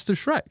man dressed as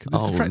Shrek. This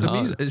Oh, is Shrek the no.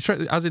 music,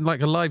 Shrek, as in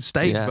like a live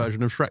stage Yeah.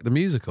 version of Shrek the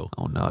Musical.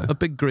 Oh, no. A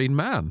big green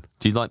man.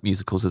 Do you like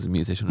musicals as a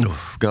musician?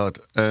 Oh, God.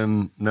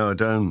 No, I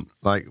don't.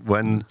 Like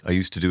when I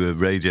used to do a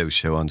radio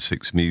show on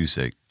Six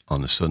Music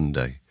on a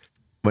Sunday,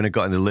 when I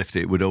got in the lift,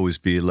 it would always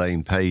be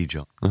Elaine Page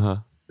on. Uh-huh.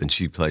 And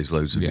she plays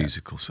loads of Yeah.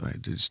 musicals. So I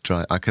just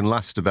try. I can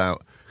last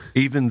about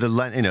Even the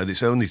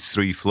it's only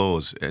 3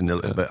 floors,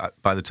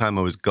 but by the time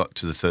I got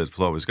to the 3rd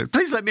floor, I was going,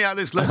 please let me out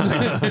this lift.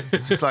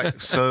 It's just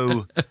like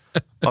so.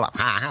 And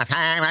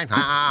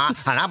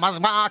I was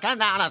walking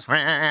down the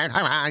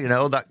street,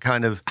 all that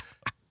kind of.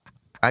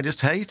 I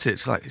just hate it.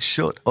 It's like,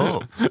 shut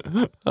up.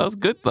 That's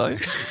good though.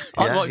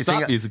 I'd watch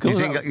that musical.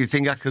 You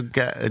think I could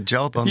get a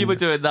job on? If you were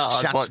doing that,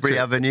 Shaftesbury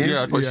Avenue.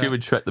 Yeah, I'd watch you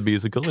and Shrek the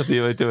musical if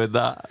you were doing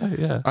that.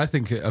 Yeah, I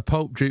think a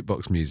pulp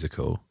jukebox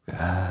musical,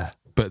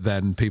 but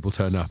then people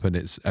turn up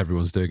and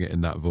everyone's doing it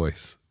in that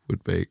voice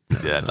would be.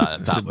 Yeah,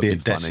 that would be a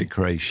funny.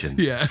 desecration.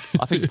 Yeah,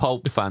 I think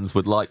Pulp fans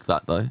would like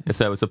that though. If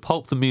there was a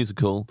Pulp the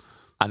musical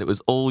and it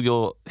was all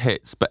your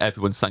hits, but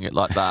everyone sang it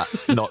like that,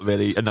 not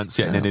really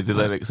enunciating any of the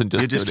lyrics and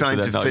just. You're just trying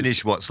to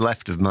finish what's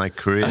left of my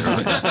career.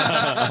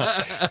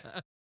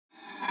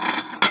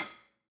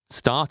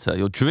 Starter,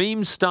 your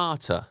dream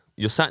starter.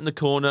 You're sat in the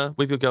corner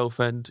with your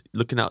girlfriend,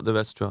 looking out at the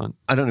restaurant.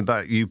 I don't know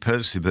about you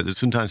personally, but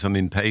sometimes I'm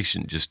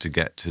impatient just to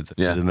get to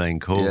the main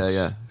course.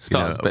 Yeah.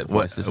 Starts a bit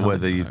voiceless,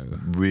 whether you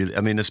really,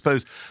 I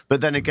suppose.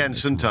 But then again,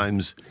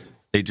 sometimes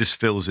it just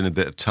fills in a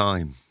bit of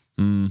time.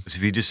 Because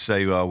if you just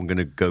say, well, I'm going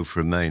to go for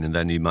a main, and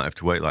then you might have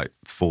to wait like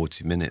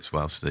 40 minutes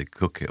whilst they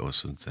cook it or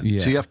something. Yeah.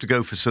 So you have to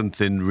go for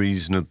something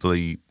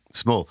reasonably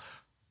small.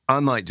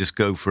 I might just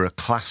go for a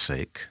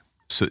classic,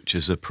 such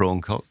as a prawn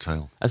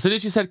cocktail. As soon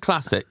as you said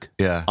classic,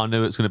 I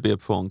knew it was going to be a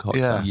prawn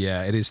cocktail.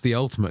 Yeah, it is the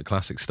ultimate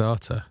classic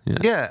starter.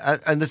 Yeah,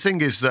 and the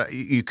thing is that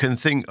you can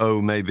think,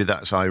 oh, maybe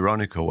that's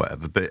ironic or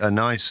whatever, but a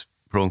nice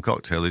prawn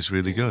cocktail is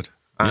really good.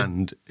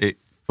 And it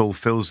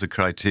fulfills the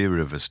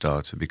criteria of a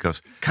starter because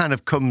it kind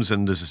of comes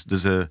and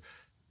there's a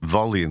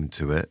volume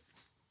to it,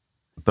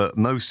 but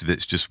most of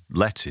it's just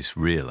lettuce,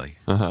 really.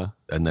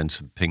 And then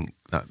some pink,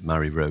 that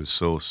Mary Rose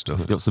sauce stuff.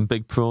 You got some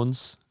big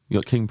prawns? You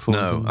got king prawns?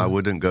 No, I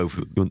wouldn't go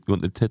for... You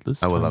want the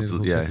tiddlers? I will have,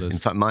 tiddlers. In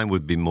fact, mine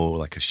would be more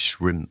like a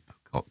shrimp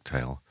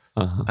cocktail.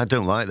 I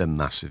don't like them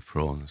massive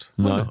prawns.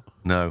 No.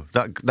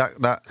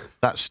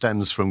 That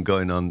stems from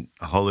going on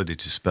a holiday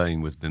to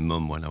Spain with my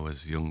mum when I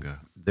was younger.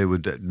 They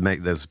would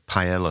make those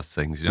paella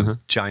things,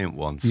 giant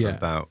one for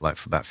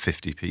about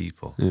 50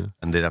 people,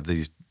 and they'd have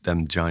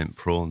them giant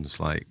prawns.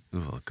 Like,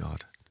 oh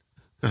God!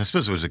 I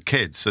suppose I was a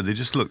kid, so they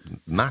just looked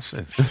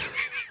massive.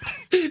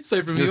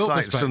 So from your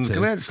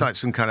perspective, it's like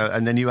some kind of,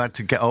 and then you had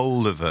to get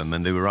hold of them,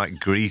 and they were like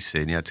greasy,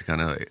 and you had to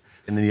kind of,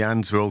 and then your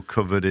hands were all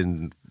covered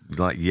in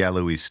like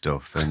yellowy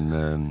stuff,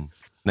 and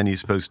then you're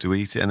supposed to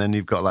eat it, and then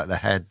you've got like the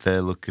head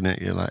there looking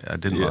at you. Like, I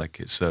didn't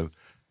like it, so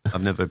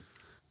I've never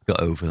got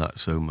over that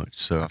so much.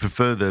 So I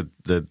prefer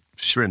the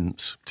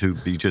shrimps to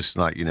be just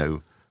like,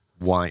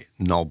 white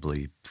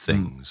knobbly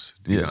things.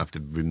 You don't have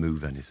to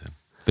remove anything.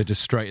 They're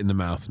just straight in the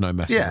mouth, no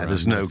messing around. Yeah,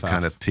 there's no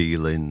kind of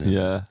peeling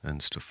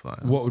and stuff like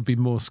that. What would be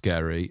more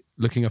scary,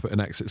 looking up at an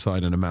exit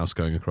sign and a mouse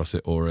going across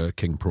it, or a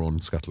king prawn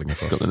scuttling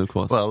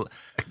across? Well,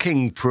 a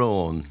king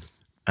prawn,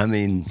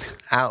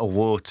 out of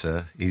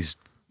water, he's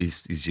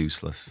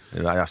useless.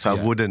 I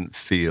wouldn't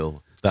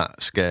feel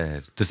that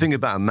scared. The thing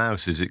about a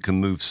mouse is it can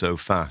move so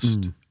fast.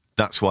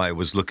 That's why I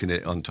was looking at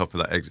it on top of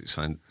that exit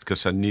sign,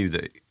 because I knew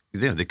that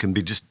they can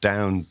be just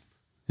down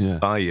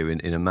by you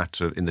in a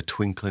matter of, in the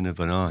twinkling of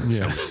an eye.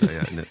 Shall we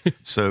say.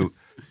 So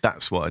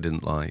that's what I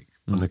didn't like.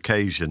 On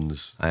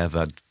occasions, I have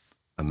had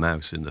a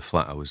mouse in the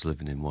flat I was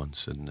living in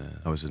once, and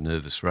I was a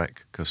nervous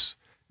wreck because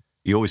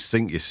you always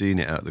think you're seeing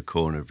it out the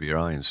corner of your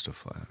eye and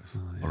stuff like that. It's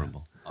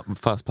horrible.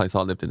 First place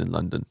I lived in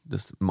London,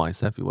 just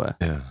mice everywhere.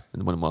 Yeah.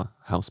 And one of my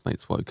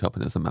housemates woke up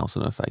and there's a mouse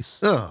on her face.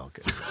 Oh,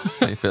 okay.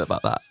 How do you feel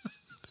about that?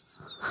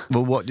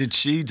 Well, what did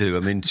she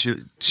do?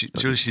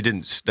 She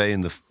didn't stay in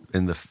the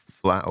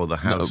flat or the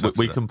house. No,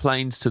 we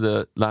complained to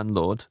the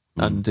landlord,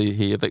 and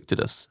he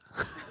evicted us.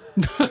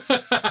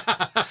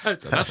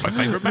 That's my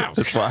favourite mouse.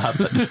 That's what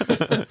happened.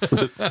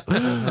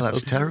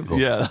 That's terrible.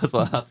 Yeah, that's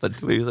what happened.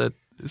 We said,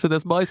 so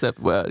there's mice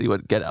everywhere. He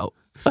went, get out.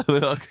 We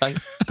were okay.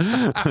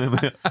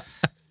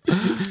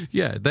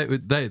 Yeah,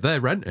 they're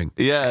renting.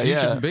 Yeah, you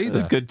shouldn't be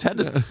there. Good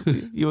tenants.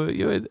 You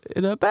were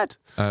in her bed.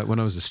 When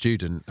I was a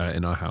student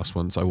in our house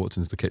once, I walked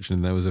into the kitchen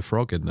and there was a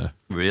frog in there.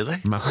 Really?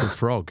 Massive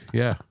frog.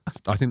 Yeah,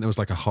 I think there was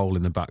like a hole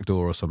in the back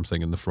door or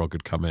something, and the frog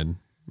had come in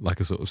like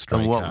a sort of stray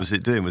cat. And what cat. was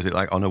it doing? Was it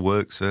like on a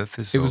work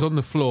surface? It was on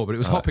the floor, but it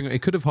was hopping.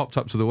 It could have hopped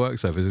up to the work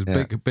surface. It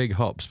was big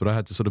hops, but I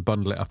had to sort of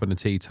bundle it up in a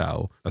tea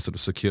towel. I sort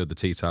of secured the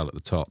tea towel at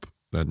the top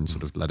and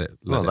sort of let it.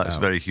 Well, that's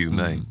out. very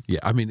humane. Yeah,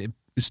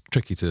 it's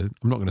tricky to.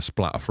 I'm not going to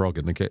splat a frog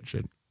in the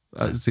kitchen.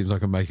 It seems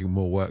like I'm making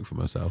more work for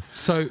myself.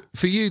 So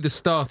for you, the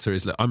starter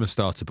is. I'm a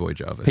starter boy,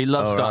 Jarvis. He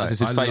loves starters.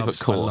 It's his favourite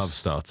course. I love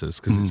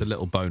starters because it's a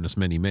little bonus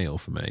mini meal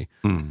for me.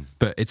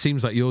 But it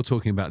seems like you're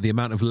talking about the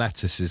amount of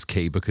lettuce is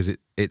key because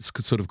it's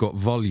sort of got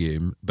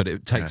volume, but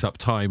it takes up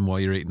time while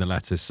you're eating the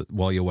lettuce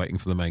while you're waiting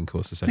for the main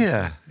course. Essentially.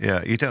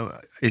 Yeah. You don't.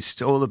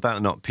 It's all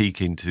about not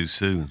peaking too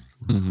soon.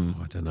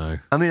 I don't know.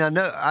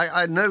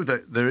 I know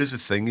that there is a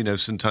thing.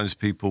 Sometimes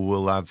people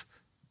will have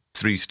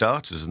 3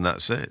 starters and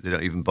that's it. They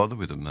don't even bother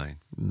with the main.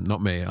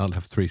 Not me. I'll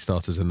have 3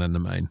 starters and then the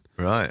main.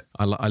 Right.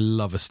 I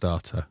love a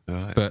starter.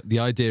 Right. But the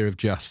idea of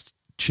just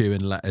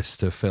chewing lettuce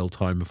to fill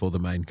time before the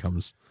main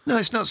comes. No,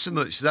 it's not so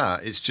much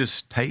that. It's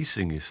just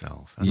pacing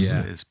yourself. That's Yeah.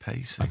 what it is,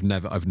 pacing.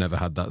 I've never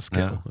had that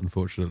skill,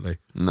 unfortunately.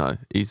 No,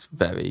 he's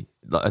very,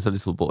 like, as a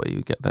little boy,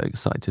 you get very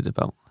excited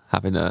about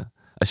having a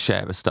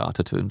share a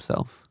starter to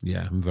himself.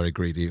 Yeah, I'm very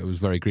greedy. I was a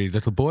very greedy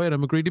little boy, and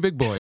I'm a greedy big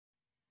boy.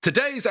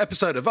 Today's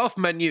episode of Off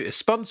Menu is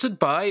sponsored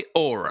by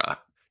Aura.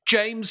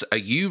 James, are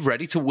you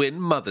ready to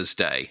win Mother's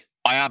Day?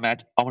 I am,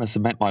 Ed. I want to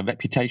cement my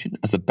reputation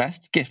as the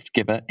best gift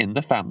giver in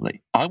the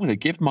family. I'm going to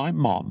give my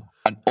mom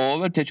an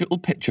Aura digital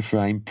picture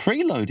frame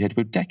preloaded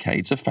with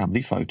decades of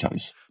family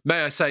photos.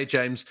 May I say,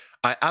 James,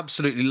 I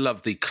absolutely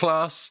love the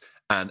class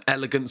and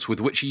elegance with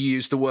which you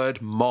use the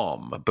word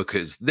mom,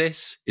 because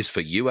this is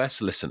for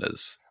US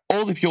listeners.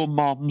 All of your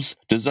moms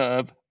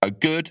deserve a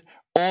good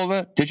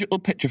Aura digital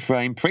picture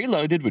frame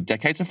preloaded with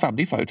decades of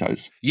family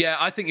photos. Yeah,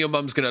 I think your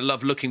mum's going to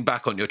love looking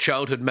back on your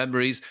childhood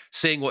memories,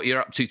 seeing what you're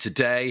up to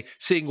today,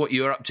 seeing what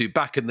you were up to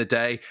back in the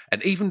day,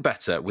 and even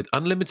better, with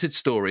unlimited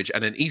storage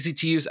and an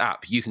easy-to-use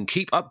app, you can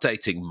keep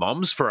updating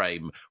Mom's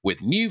Frame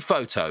with new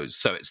photos,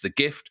 so it's the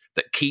gift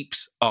that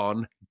keeps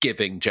on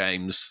giving,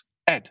 James.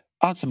 Ed,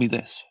 answer me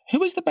this.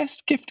 Who is the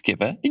best gift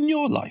giver in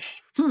your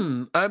life?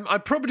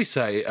 I'd probably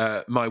say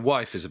my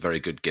wife is a very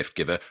good gift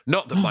giver.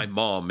 Not that my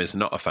mom is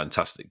not a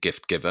fantastic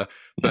gift giver,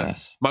 but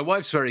Yes. my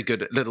wife's very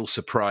good at little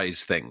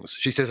surprise things.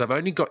 She says, I've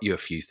only got you a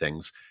few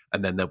things,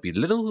 and then there'll be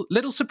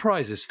little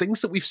surprises, things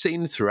that we've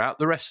seen throughout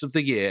the rest of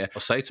the year. I'll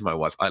say to my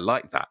wife, I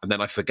like that, and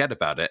then I forget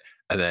about it,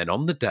 and then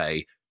on the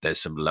day, there's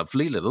some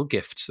lovely little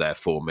gifts there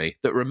for me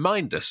that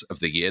remind us of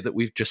the year that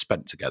we've just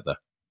spent together.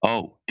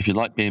 Oh, if you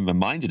like being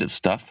reminded of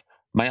stuff,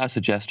 may I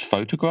suggest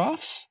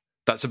photographs?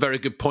 That's a very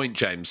good point,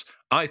 James.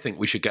 I think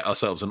we should get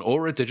ourselves an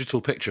Aura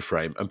digital picture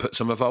frame and put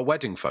some of our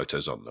wedding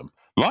photos on them.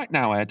 Right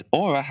now, Ed,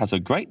 Aura has a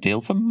great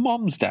deal for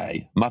Mother's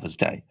Day.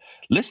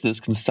 Listeners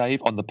can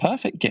save on the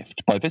perfect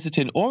gift by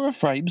visiting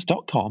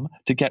auraframes.com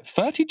to get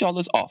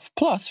 $30 off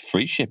plus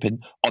free shipping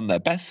on their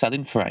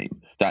best-selling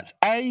frame. That's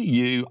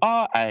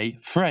AURA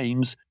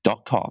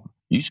frames.com.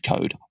 Use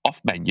code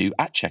OFFMENU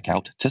at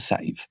checkout to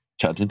save.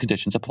 Terms and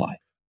conditions apply.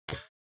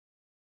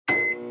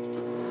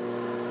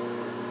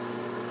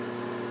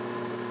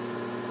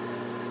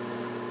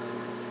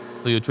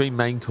 So your dream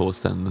main course,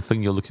 then, the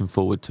thing you're looking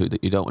forward to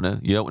that you don't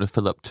want to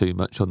fill up too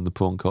much on the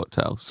prawn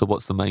cocktail. So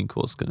what's the main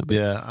course going to be?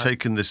 Yeah, I've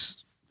taken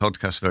this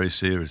podcast very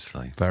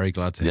seriously. Very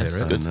glad to hear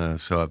it. And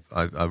so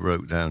I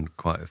wrote down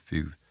quite a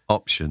few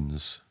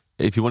options.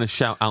 If you want to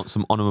shout out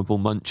some honourable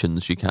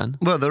munchins, you can.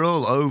 Well, they're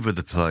all over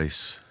the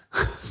place.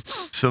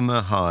 Some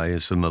are high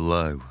and some are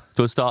low.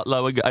 So we'll start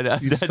low and go,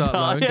 You start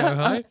low and go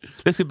high?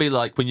 This could be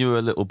like when you were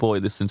a little boy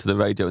listening to the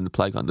radio in the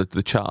playground,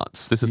 the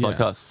charts. This is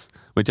like us.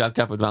 We'd have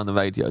gathered around the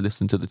radio,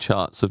 listening to the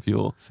charts of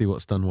your See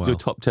what's done well. your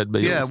top 10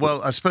 meals. Yeah,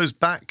 well, I suppose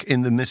back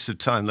in the midst of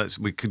time,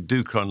 we could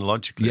do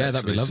chronologically. Yeah,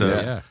 that'd be actually.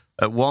 lovely, So yeah.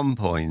 At one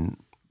point,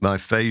 my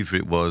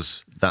favourite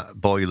was that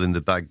boil in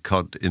the bag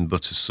cod in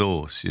butter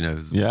sauce, you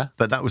know. Yeah.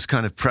 But that was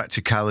kind of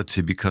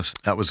practicality because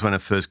that was when I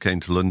first came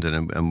to London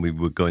and we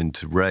were going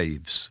to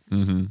raves.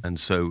 Mm-hmm. And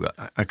so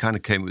I kind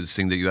of came with this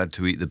thing that you had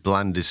to eat the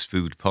blandest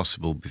food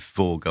possible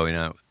before going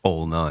out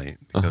all night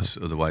because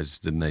otherwise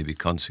there may be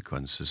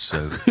consequences.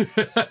 So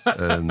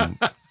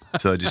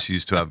so I just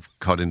used to have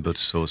cod in butter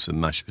sauce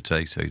and mashed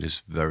potato,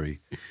 just very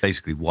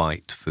basically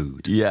white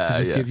food. Yeah, To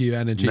just give you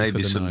energy Maybe for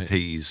the some night.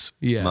 peas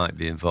Yeah. might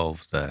be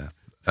involved there.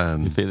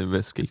 You're feeling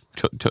risky.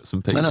 Chuck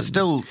some peas And I in.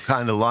 still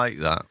kind of like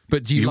that.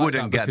 But do you like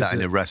wouldn't that get because that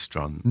in it- a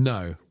restaurant.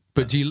 No.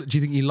 But do you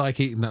think you like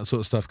eating that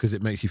sort of stuff because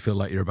it makes you feel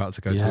like you're about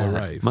to go to a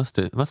rave? Must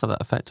have that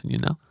effect on you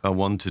now. I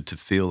wanted to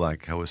feel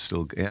like I was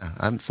still. Yeah,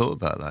 I hadn't thought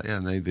about that. Yeah,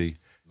 maybe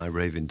my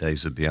raving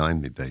days are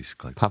behind me,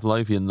 basically.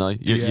 Pavlovian though.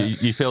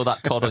 You feel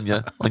that cod on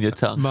your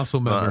tongue.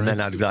 Muscle Well, memory and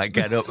then I'd like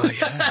get up. Like,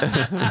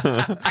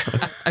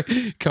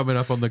 coming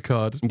up on the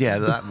card. yeah,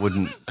 that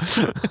wouldn't.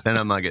 Then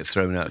I might get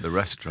thrown out of the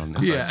restaurant.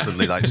 If Yeah. I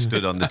suddenly like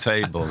stood on the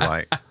table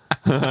like.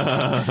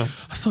 I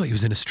thought he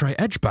was in a straight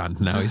edge band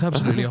now. He's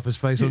absolutely off his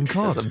face on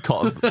cod. Some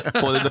cod,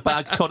 boil in the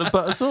bag, cod and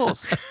butter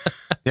sauce.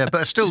 Yeah,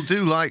 but I still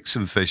do like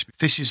some fish.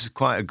 Fish is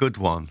quite a good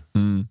one.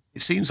 Mm.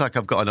 It seems like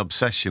I've got an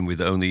obsession with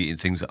only eating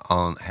things that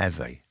aren't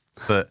heavy.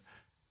 But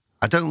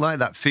I don't like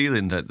that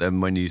feeling that then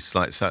when you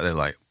like sat there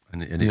like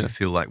and you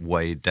feel like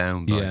weighed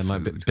down by Yeah, and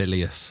like a food. bit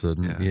bilious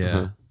and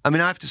yeah. I mean,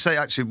 I have to say,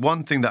 actually,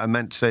 one thing that I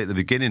meant to say at the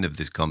beginning of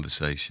this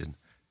conversation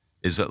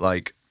is that,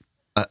 like,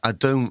 I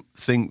don't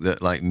think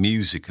that, like,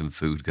 music and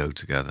food go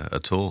together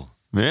at all.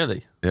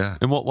 Really? Yeah.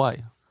 In what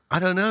way? I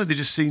don't know. They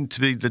just seem to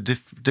be the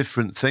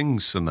different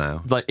things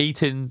somehow. Like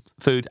eating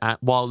food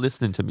while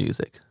listening to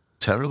music.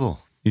 Terrible.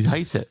 You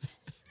hate it.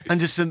 And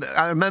just,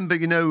 I remember,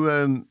 you know,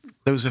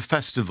 there was a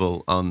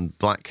festival on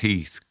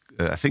Blackheath.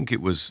 I think it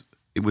was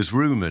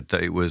rumoured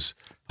that it was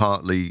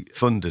partly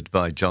funded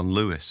by John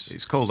Lewis.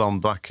 It's called On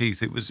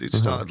Blackheath. It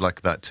started like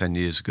about 10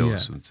 years ago or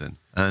something.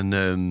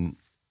 And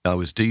I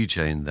was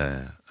DJing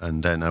there,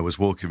 and then I was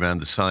walking around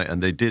the site,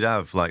 and they did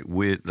have like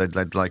weird.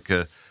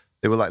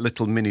 They were like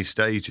little mini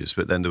stages,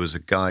 but then there was a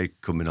guy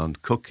coming on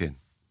cooking.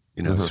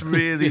 You know, it's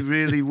really,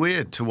 really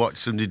weird to watch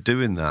somebody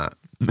doing that.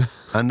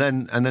 And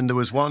then there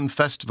was one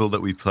festival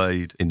that we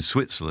played in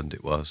Switzerland,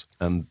 it was,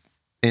 and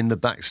in the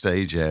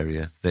backstage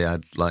area, they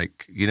had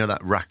like, you know,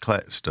 that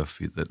raclette stuff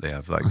that they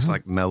have, like it's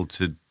like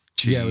melted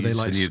cheese. Yeah, where they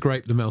like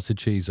scrape the melted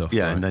cheese off.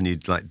 Yeah, right? and then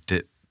you'd like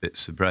dip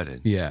bits of bread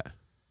in. Yeah.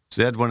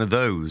 So they had one of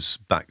those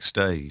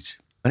backstage.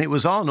 And it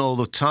was on all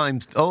the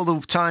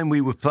time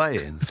we were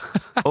playing.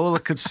 All I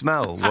could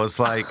smell was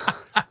like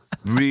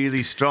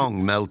really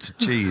strong melted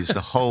cheese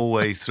the whole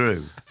way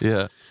through.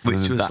 Yeah.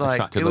 Which was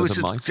like, it was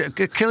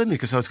killing me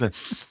because I was going,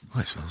 oh,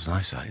 it smells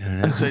nice.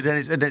 And so then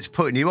it's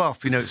putting you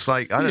off. You know, it's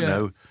like, I don't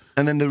know.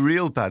 And then the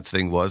real bad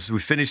thing was we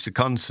finished the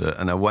concert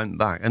and I went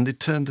back and they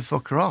turned the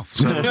fucker off.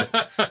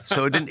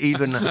 So I didn't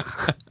even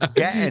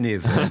get any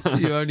of it.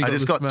 You only got I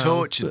just the got smell.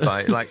 tortured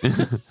by it. Like,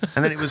 and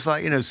then it was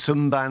like, you know,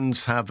 some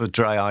bands have a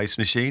dry ice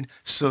machine.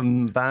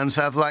 Some bands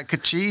have like a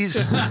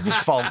cheese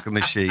fog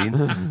machine.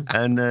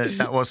 And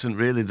that wasn't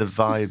really the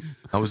vibe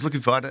I was looking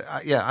for.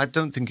 I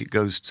don't think it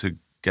goes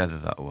together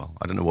that well.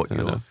 I don't know what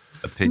your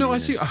opinion No, I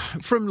is. see.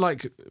 From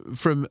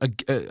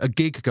a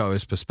gig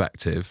goer's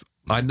perspective,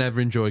 I never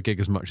enjoy a gig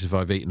as much as if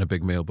I've eaten a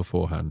big meal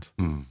beforehand,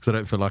 because I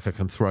don't feel like I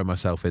can throw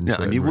myself into it.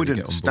 And you really wouldn't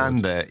get on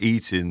stand board. there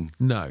eating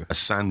a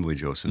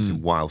sandwich or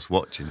something whilst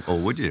watching, or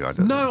would you? I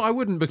don't know. No, I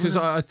wouldn't, because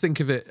I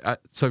think of it.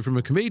 So from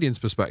a comedian's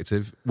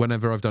perspective,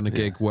 whenever I've done a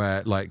gig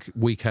where like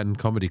weekend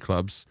comedy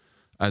clubs,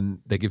 and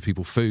they give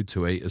people food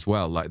to eat as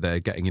well, like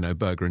they're getting, you know,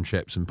 burger and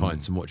chips and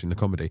pints and watching the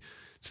comedy,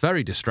 it's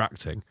very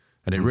distracting.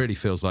 And it really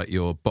feels like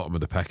you're bottom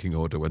of the pecking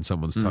order when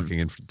someone's tucking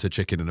into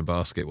chicken in a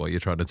basket while you're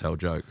trying to tell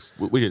jokes.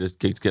 We did a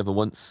gig together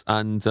once,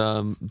 and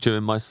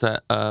during my set,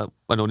 an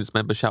audience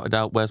member shouted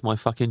out, "Where's my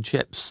fucking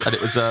chips?" And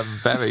it was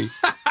very,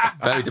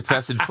 very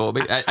depressing for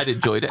me. Ed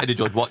enjoyed it. Ed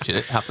enjoyed watching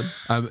it happen.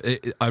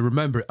 I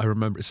remember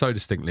it so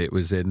distinctly. It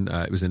was in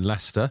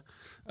Leicester,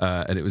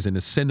 and it was in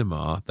a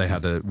cinema. They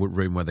had a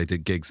room where they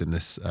did gigs in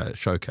this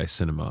showcase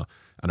cinema,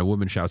 and a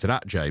woman shouted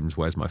at James,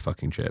 "Where's my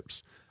fucking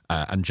chips?"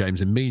 And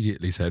James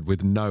immediately said,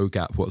 with no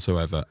gap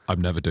whatsoever,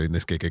 "I'm never doing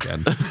this gig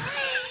again."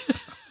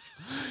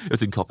 It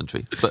was in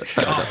Coventry, but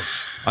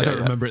I don't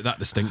remember it that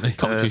distinctly.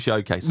 Coventry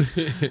Showcase.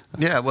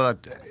 Yeah, well,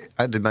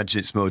 I'd imagine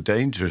it's more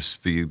dangerous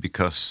for you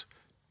because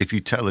if you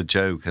tell a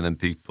joke and then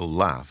people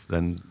laugh,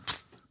 then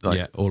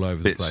like all over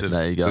the bits place. of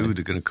There you go. food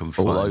are going to come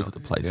All flying over the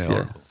place. Yeah, Yeah,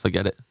 horrible.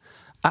 forget it.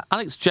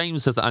 Alex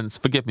James says that, and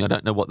forgive me, I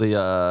don't know what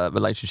the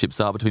relationships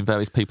are between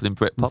various people in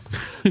Britpop,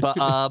 but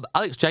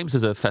Alex James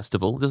has a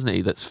festival, doesn't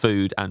he, that's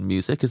food and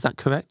music, is that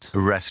correct?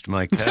 Arrest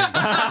my case.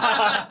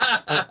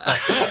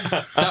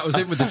 That was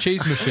it with the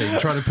cheese machine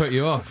trying to put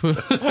you off.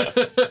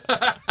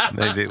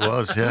 Maybe it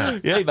was, yeah.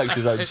 Yeah, he makes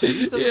his own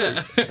cheese,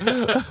 doesn't he?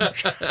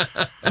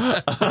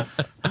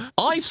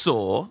 I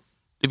saw,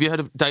 have you heard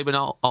of Damon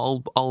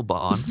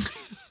Albarn?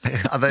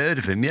 Have I heard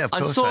of him? Yeah, of I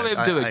course. saw him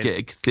do a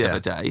gig the other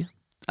day,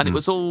 and it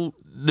was all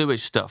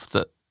newish stuff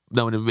that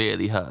no one had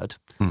really heard.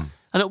 And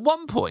at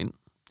one point,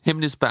 him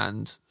and his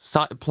band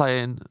started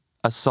playing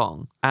a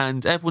song,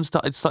 and everyone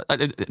started.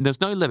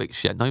 There's no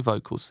lyrics yet, no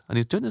vocals, and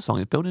he's doing the song,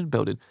 he's building and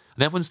building,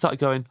 and everyone started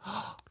going,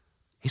 oh,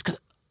 he's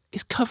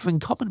covering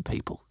Common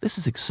People. This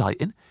is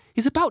exciting.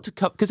 He's about to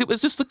cover, because it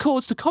was just the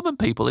chords to Common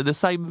People in the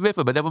same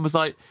rhythm, and everyone was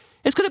like,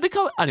 it's going to be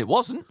Common, and it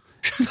wasn't.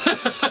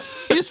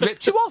 He just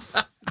ripped you off.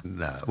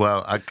 No,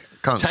 well, I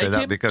can't say Take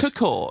that him because to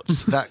court.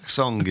 that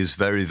song is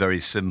very, very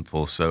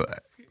simple, so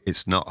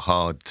it's not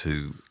hard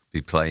to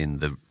be playing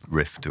the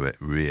riff to it,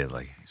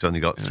 really. It's only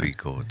got 3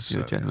 chords.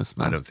 You're a so, generous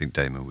man. I don't think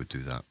Damon would do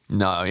that.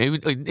 No, he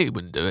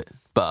wouldn't do it,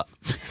 but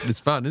It's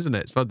fun, isn't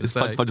it? It's fun to it's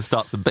say. fun to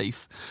start some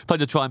beef. Fun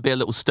to try and be a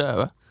little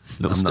stirrer.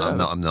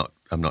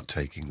 I'm not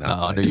taking that.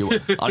 Oh,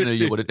 I knew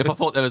you wouldn't. If I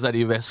thought there was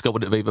any risk, I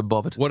wouldn't have even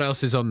bothered. What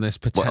else is on this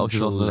else is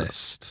potential on the-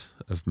 list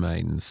of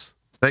mains?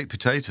 Baked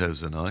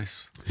potatoes are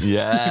nice,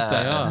 Yeah.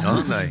 They are.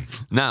 aren't they?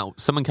 Now,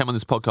 someone came on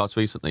this podcast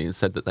recently and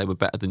said that they were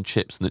better than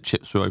chips and that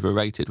chips were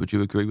overrated. Would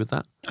you agree with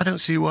that? I don't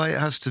see why it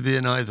has to be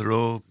an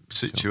either-or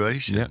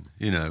situation. Yeah.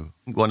 You know,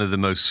 one of the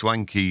most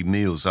swanky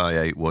meals I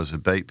ate was a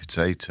baked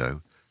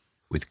potato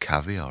with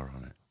caviar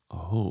on it.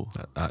 Oh.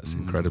 That's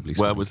incredibly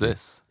Where swanky. was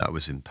this? That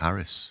was in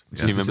Paris.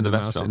 Do you remember the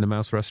restaurant? In the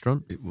Mouse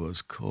restaurant? It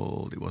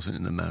wasn't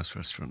in the Mouse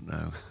restaurant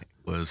now.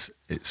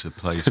 It's a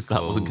place That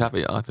called, wasn't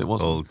caviar, if it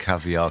wasn't. called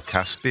Caviar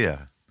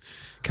Caspia.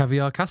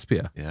 Caviar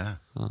Caspia. Yeah.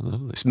 Oh,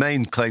 lovely. Its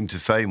main claim to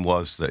fame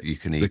was that you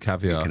can eat The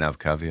caviar. You can have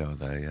caviar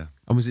there, yeah.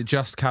 And was it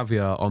just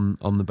caviar on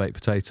the baked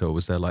potato, or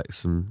was there like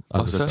some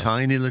other There's a stuff?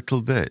 tiny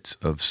little bit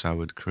of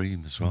soured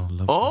cream as well.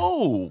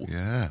 Oh!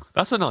 Yeah,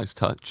 That's a nice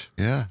touch.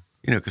 yeah.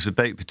 You know, because a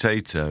baked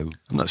potato,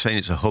 I'm not saying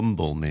it's a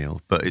humble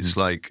meal, but it's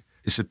like,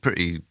 it's a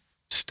pretty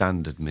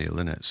standard meal,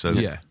 isn't it? So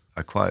Yeah.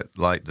 I quite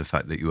like the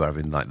fact that you're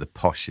having like the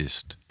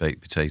poshest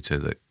baked potato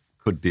that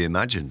could be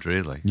imagined,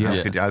 really.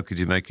 Yeah. How could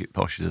you make it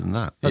posher than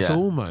that? That's Yeah.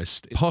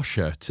 almost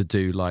posher to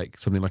do like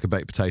something like a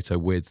baked potato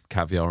with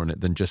caviar on it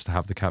than just to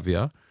have the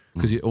caviar,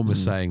 because you're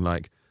almost saying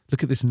like,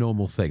 look at this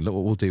normal thing. Look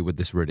what we'll do with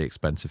this really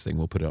expensive thing.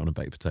 We'll put it on a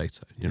baked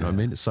potato. You know what I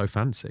mean? It's so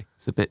fancy.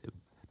 It's a bit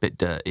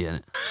dirty,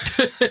 isn't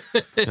it?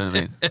 You know what I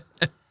mean?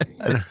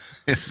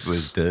 It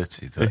was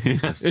dirty, but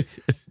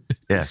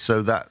Yeah,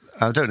 so that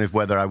I don't know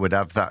whether I would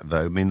have that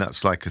though. I mean,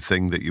 that's like a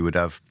thing that you would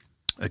have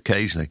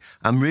occasionally.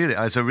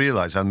 As I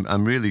realise,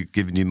 I'm really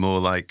giving you more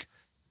like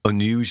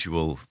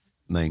unusual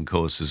main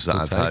courses that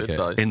I've had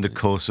in the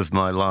course of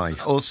my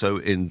life. Also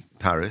in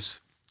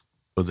Paris,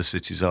 other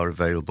cities are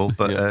available,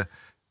 but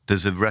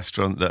there's a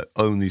restaurant that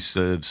only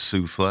serves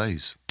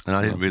soufflés, and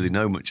I didn't really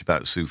know much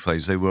about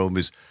soufflés. They were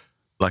always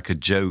like a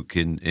joke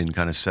in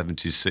kind of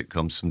 70s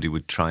sitcoms. Somebody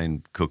would try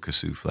and cook a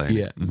soufflé and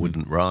it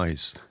wouldn't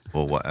rise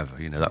or whatever.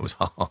 You know, that was,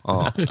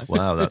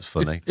 wow, that's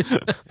funny.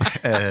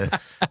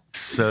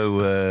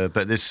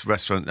 But this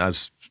restaurant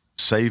has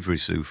savoury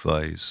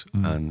soufflés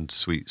and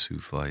sweet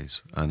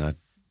soufflés, and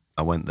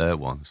I went there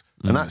once.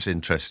 And that's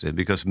interesting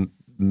because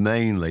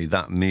mainly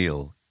that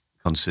meal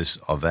consists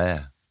of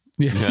air.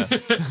 Yeah.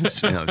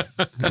 So, you know,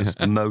 that's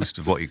most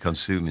of what you're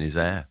consuming is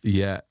air.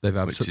 Yeah, they've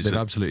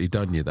absolutely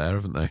done you there,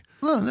 haven't they?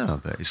 Well, no,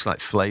 but it's like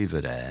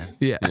flavoured air.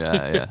 Yeah.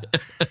 Yeah.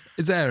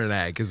 It's air and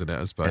egg, isn't it,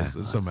 I suppose?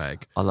 There's some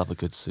egg. I love a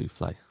good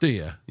souffle. Do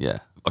you? Yeah.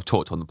 I've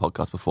talked on the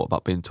podcast before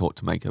about being taught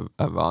to make a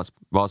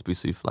raspberry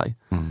souffle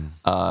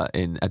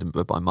in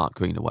Edinburgh by Mark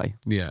Greenaway.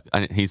 Yeah.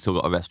 And he's still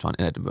got a restaurant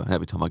in Edinburgh, and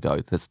every time I go,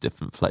 there's a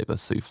different flavour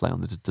souffle on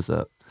the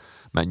dessert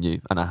menu,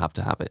 and I have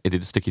to have it. It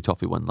did a sticky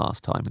toffee one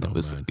last time, and it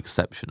was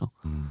exceptional.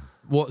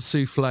 What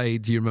souffle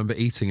do you remember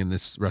eating in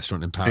this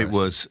restaurant in Paris? It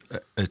was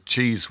a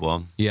cheese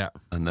one. Yeah.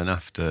 And then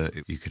after,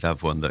 you could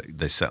have one that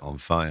they set on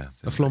fire.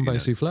 A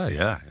flambé souffle?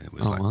 Yeah. It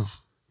was wow.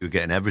 You were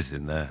getting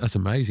everything there. That's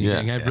amazing.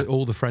 Yeah. Getting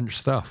all the French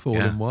stuff all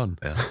in one.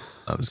 Yeah.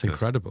 That was That's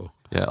incredible.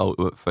 Yeah,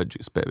 ultimate French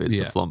experience,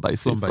 the flambé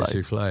souffle. Flambé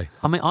souffle.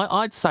 I mean,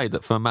 I'd say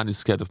that for a man who's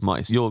scared of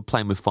mice, you're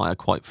playing with fire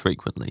quite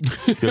frequently.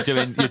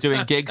 You're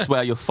doing gigs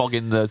where you're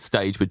fogging the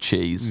stage with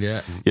cheese.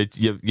 Yeah.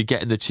 You're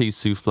getting the cheese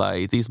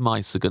souffle. These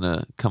mice are going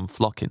to come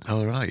flocking.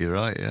 Oh, right, you're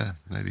right, yeah.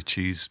 Maybe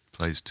cheese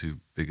plays too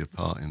big a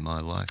part in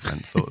my life. I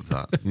hadn't thought of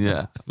that.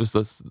 Yeah,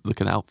 just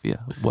looking out for you,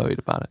 worried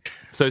about it.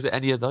 So is it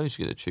any of those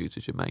you're going to choose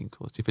as your main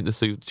course? Do you think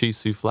the cheese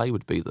souffle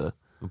would be the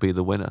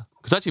winner?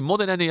 Because actually, more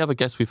than any other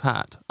guest we've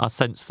had, I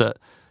sense that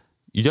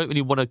you don't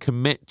really want to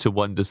commit to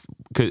one.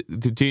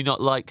 Do you not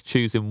like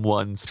choosing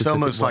one specific It's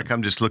almost one? like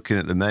I'm just looking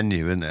at the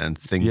menu, isn't it, and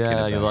thinking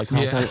about you're like,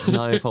 it. I don't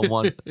know if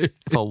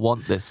I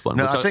want this one.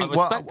 No, which I think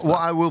respect what that.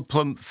 I will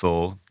plump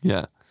for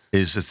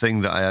is a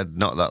thing that I had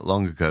not that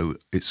long ago.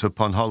 It's up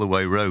on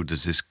Holloway Road.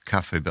 There's this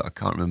cafe, but I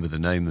can't remember the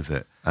name of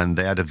it. And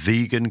they had a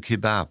vegan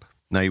kebab.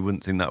 Now, you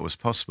wouldn't think that was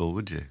possible,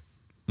 would you?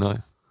 No.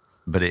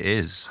 But it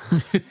is.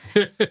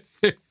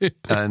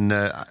 And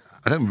I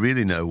don't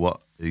really know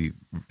what the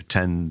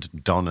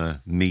pretend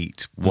doner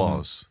meat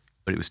was,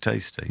 but it was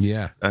tasty.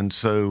 Yeah. And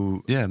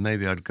so,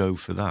 maybe I'd go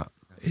for that.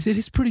 It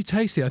is pretty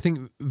tasty. I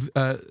think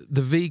the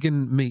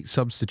vegan meat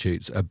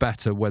substitutes are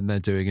better when they're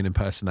doing an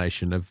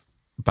impersonation of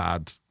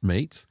bad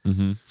meat.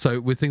 Mm-hmm. So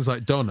with things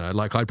like doner,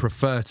 like I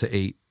prefer to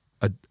eat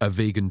a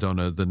vegan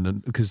doner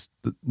because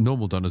the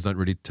normal doners don't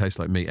really taste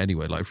like meat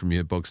anyway, like from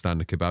your bog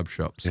standard kebab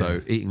shop.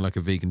 So eating like a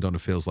vegan doner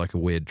feels like a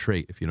weird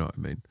treat, if you know what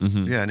I mean.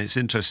 Mm-hmm. Yeah, and it's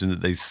interesting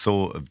that they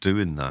thought of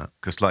doing that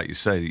because, like you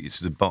say, it's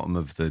the bottom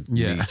of the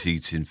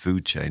meat-eating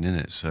food chain, isn't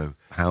it? So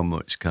how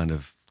much kind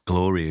of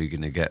glory are you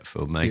going to get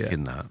for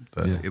making that?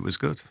 But it was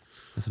good.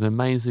 There's an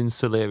amazing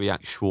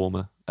celeriac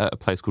shawarma at a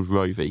place called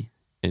Rovey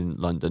in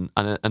London,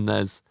 and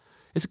is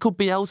it called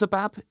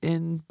Beelzebub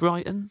in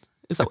Brighton?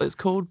 Is that what it's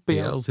called?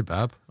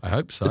 Beelzebub? I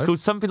hope so. It's called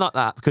something like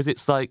that because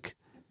it's like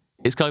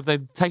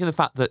they've taken the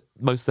fact that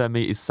most of their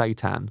meat is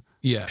seitan.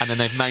 Yeah. And then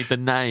they've made the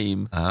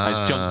name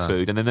as junk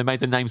food, and then they made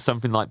the name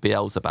something like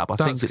Beelzebub. I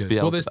think it's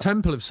Beelzebub. Well, there's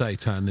Temple of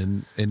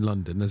Satan in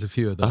London. There's a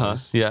few of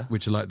those,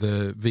 which are like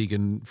the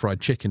vegan fried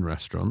chicken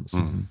restaurants.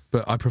 Mm-hmm.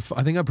 But I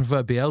think I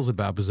prefer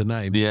Beelzebub as a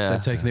name. Yeah, they're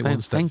taking it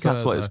one step further. I think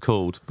that's what it's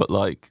called. But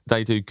like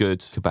they do good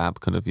kebab,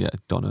 kind of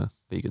doner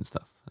vegan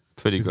stuff.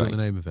 Pretty You've great. got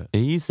the name of it.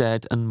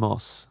 EZ and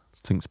Moss.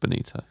 Thinks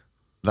Benito.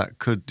 That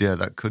could be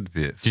it.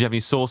 Did you have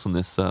any sauce on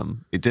this?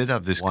 It did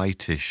have this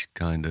whitish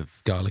kind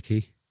of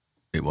garlicky.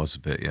 It was a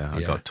bit, yeah.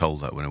 I got told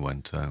that when I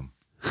went home.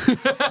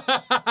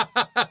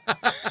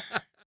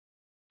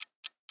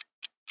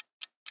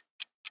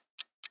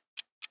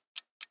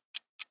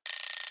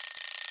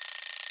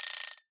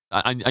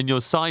 And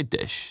your side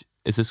dish,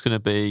 is this going to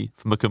be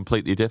from a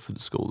completely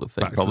different school of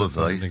things?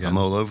 Probably. I'm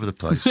all over the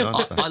place,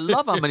 aren't I? I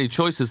love how many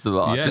choices there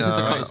are. Yeah, this is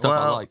the kind of stuff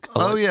I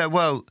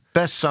like.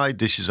 Best side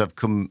dishes I've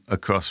come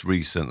across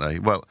recently.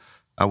 Well,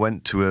 I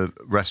went to a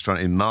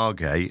restaurant in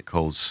Margate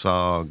called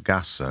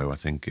Sargasso, I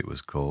think it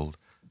was called,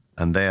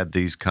 and they had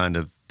these kind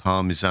of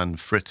Parmesan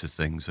fritter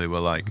things. They were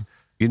like,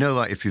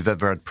 like if you've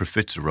ever had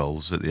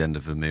profiteroles at the end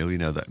of a meal,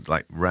 that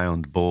like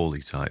round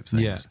bally type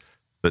things. Yeah.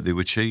 But they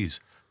were cheese.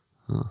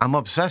 I'm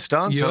obsessed,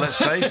 aren't I? Let's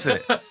face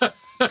it.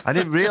 I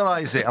didn't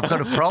realise it. I've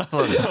got a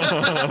problem.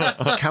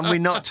 Can we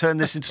not turn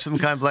this into some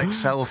kind of like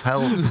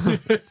self-help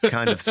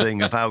kind of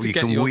thing of how you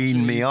can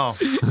wean me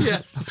off?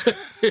 Yeah.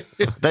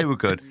 They were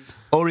good.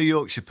 Or a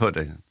Yorkshire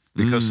pudding,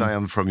 because I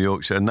am from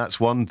Yorkshire. And that's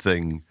one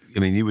thing. I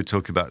mean, you were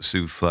talking about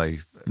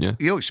soufflé. Yeah.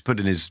 Yorkshire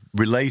pudding is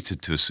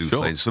related to a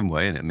soufflé in some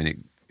way, isn't it? I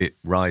mean, it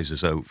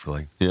rises,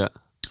 hopefully. Yeah.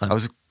 I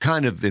was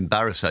kind of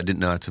embarrassed I didn't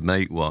know how to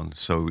make one.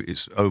 So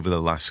it's over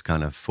the last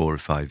kind of 4 or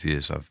 5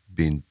 years I've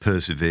been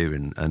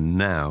persevering, and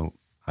now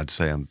I'd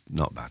say I'm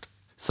not bad.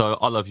 So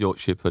I love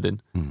Yorkshire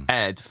pudding.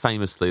 Ed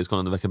famously has gone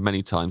on the record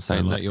many times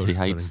saying that he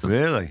hates them.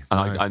 Really?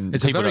 And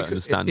people don't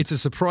understand. It's a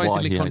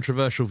surprisingly why he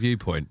controversial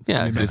viewpoint.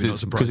 Yeah, maybe not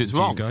surprising it's to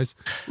wrong. you guys.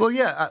 Well,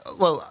 yeah.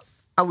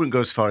 I wouldn't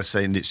go as far as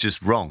saying it's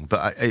just wrong,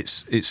 but it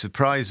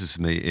surprises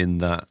me in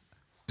that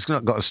it's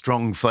not got a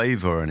strong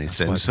flavour or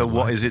anything. So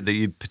what is it that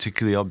you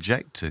particularly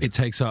object to? It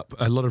takes up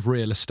a lot of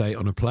real estate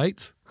on a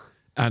plate,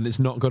 and it's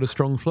not got a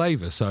strong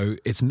flavour, so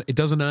it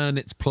doesn't earn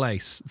its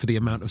place for the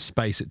amount of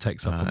space it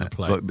takes up on the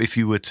plate. But if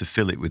you were to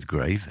fill it with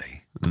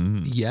gravy,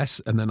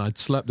 Yes, and then I'd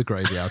slurp the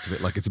gravy out of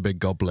it like it's a big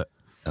goblet,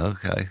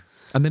 okay.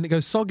 and then it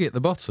goes soggy at the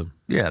bottom.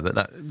 Yeah, but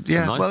that.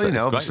 Yeah, nice well, bit. you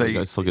know, It's great when it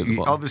goes soggy at the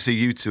bottom. obviously,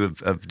 you two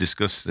have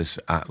discussed this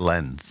at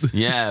length.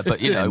 Yeah,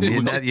 but you know,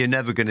 You're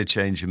never going to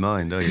change your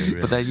mind, are you?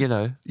 Really? but then you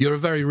know, You're a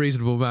very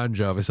reasonable man,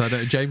 Jarvis.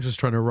 James was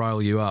trying to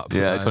rile you up.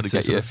 Yeah, trying to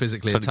get sort you- of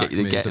physically trying to attack get you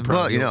to me get as a him. proud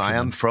Well, you know, I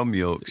Yorkshireman. am from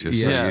Yorkshire, so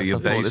Yeah, you're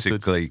I thought this would-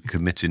 basically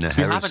committing a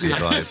heresy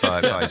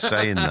by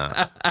saying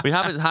that. we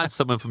haven't had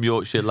someone from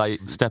Yorkshire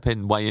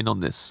weigh in on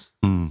this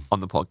on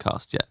the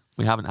podcast yet.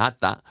 We haven't had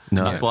that.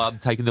 No. That's why I'm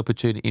taking the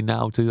opportunity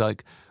now to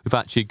we've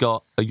actually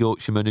got a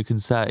Yorkshireman who can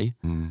say,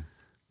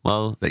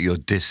 well, That you're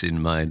dissing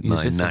my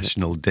dissing it.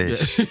 national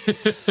dish.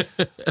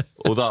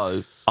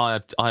 although I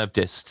have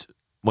dissed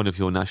one of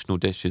your national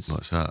dishes,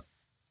 What's that?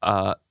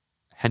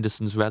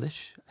 Henderson's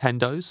relish,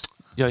 Hendo's.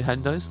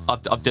 Hendo's.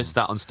 I've dissed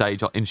that on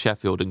stage in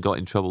Sheffield and got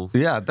in trouble.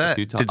 Yeah, I bet. a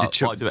few Did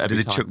times. I do it every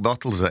they time. chuck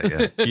bottles at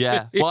you?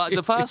 Yeah. Well,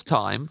 the first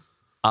time,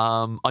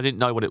 I didn't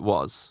know what it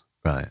was.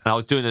 Right. And I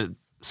was doing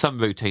some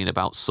routine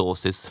about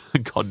sauces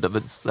and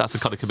condiments. That's the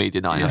kind of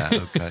comedian I am.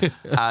 Yeah, okay.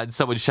 And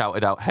someone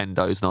shouted out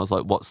Hendo's, and I was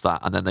like, what's that?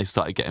 And then they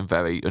started getting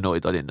very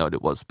annoyed I didn't know what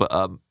it was. But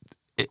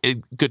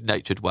in a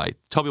good-natured way.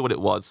 Told me what it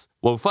was.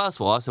 Well, first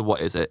of all, I said, what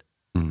is it?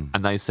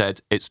 And they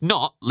said, it's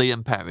not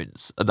Liam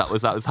Perrins. And that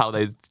was how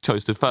they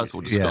chose to first of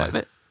all describe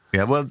it.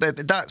 Yeah, well,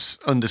 but that's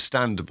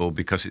understandable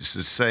because it's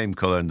the same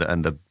colour and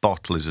the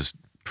bottle is just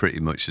pretty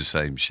much the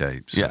same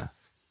shape. So. Yeah.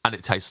 And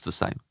it tastes the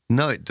same.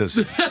 No, it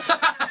doesn't.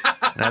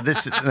 Now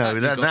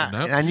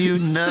and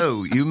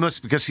you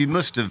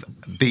must have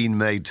been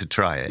made to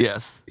try it.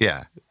 Yes.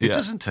 Yeah, it Yeah.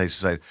 doesn't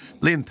taste the same.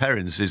 Liam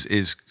Perrins is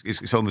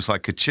it's almost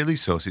like a chili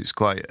sauce. It's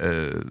quite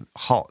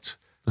hot,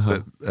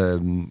 but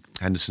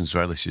Henderson's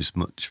relish is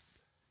much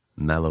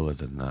mellower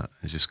than that.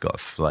 It's just got a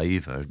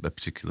flavour, a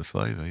particular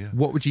flavour. Yeah.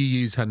 What would you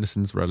use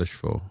Henderson's relish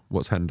for?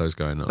 What's Hendo's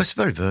going on? Well, it's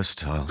very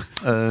versatile.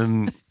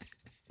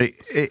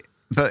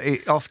 But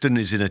it often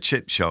is in a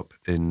chip shop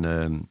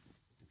in.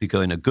 You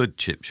go in a good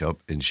chip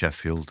shop in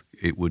Sheffield,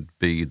 it would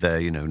be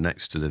there,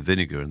 next to the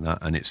vinegar and that,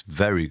 and it's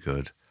very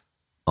good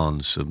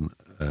on some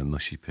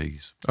mushy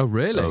peas. Oh,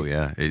 really? Oh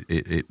yeah,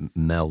 it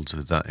melds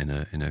with that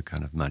in a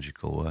kind of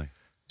magical way.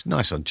 It's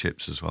nice on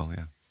chips as well.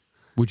 Yeah.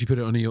 Would you put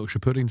it on a Yorkshire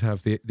pudding to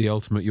have the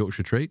ultimate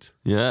Yorkshire treat?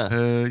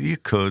 Yeah. You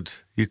could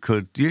do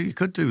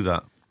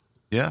that.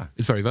 Yeah.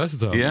 It's very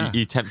versatile. Yeah.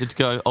 You tempted to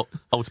go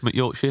ultimate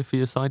Yorkshire for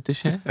your side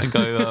dish here and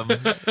go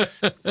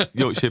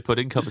Yorkshire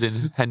pudding covered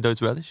in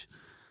Hendo's relish?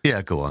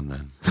 Yeah, go on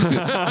then.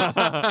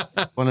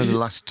 One of the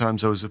last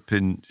times I was up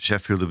in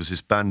Sheffield, there was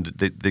this band.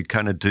 They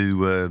kind of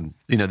do,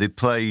 they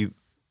play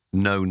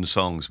known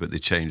songs, but they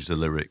change the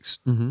lyrics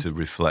to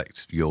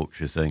reflect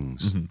Yorkshire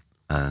things.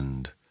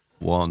 And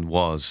one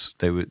was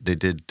they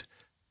did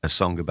a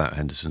song about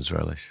Henderson's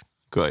relish,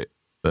 Great.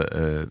 but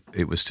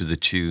it was to the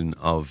tune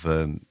of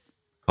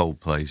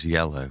Coldplay's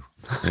Yellow.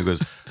 And it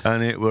goes,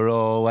 and it were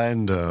all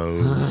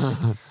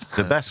endos.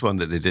 The best one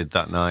that they did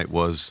that night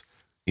was,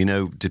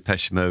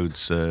 Depeche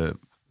Mode's,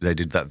 they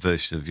did that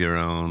version of Your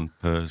Own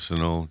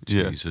Personal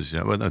Jesus.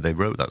 Yeah. Well, no, they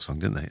wrote that song,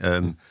 didn't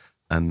they?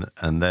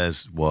 And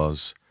theirs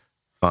was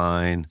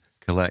Fine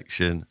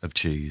Collection of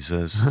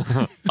Cheeses.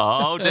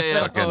 Oh,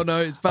 dear. Oh,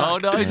 no, it's back. Oh,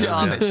 no,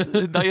 Jarvis.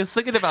 Now you're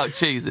singing about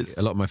cheeses.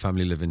 A lot of my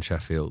family live in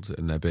Sheffield,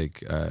 and they're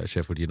big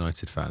Sheffield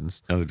United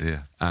fans. Oh,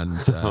 dear.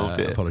 And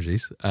dear.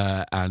 apologies.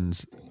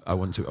 And I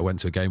went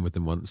to a game with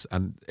them once,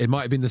 and it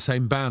might have been the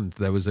same band.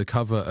 There was a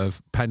cover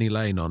of Penny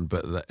Lane on,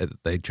 but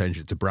they changed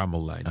it to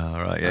Bramall Lane.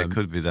 All right, yeah, it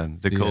could be them.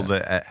 They're called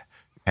the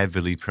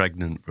Heavily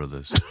Pregnant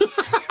Brothers.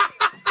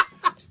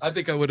 I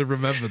think I would have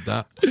remembered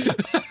that.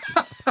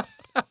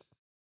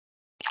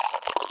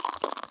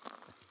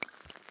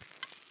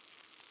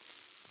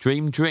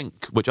 Dream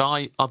drink, which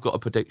I've got a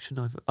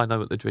prediction. I know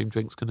what the dream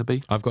drink's going to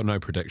be. I've got no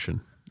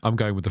prediction. I'm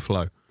going with the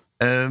flow.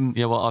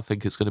 Yeah, well, I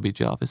think it's going to be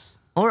Jarvis.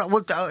 All right,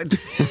 well,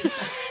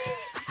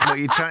 are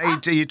you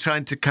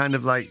trying to kind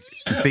of like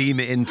beam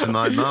it into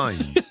my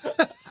mind?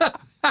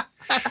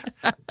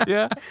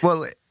 Yeah.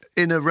 Well,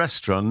 in a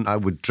restaurant, I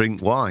would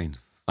drink wine.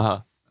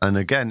 Uh-huh. And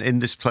again, in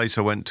this place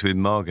I went to in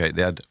Margate,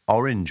 they had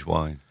orange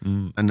wine.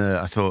 And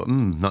I thought,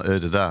 not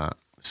heard of that.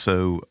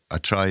 So I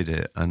tried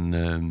it,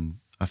 and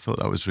I thought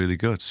that was really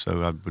good.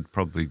 So I would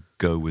probably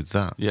go with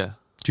that. Yeah.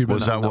 Do you remember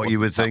Was that what you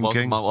were That wasn't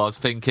thinking? what I was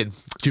thinking.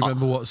 Do you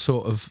remember what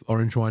sort of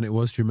orange wine it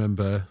was? Do you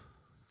remember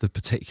the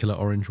particular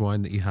orange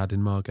wine that you had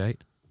in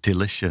Margate?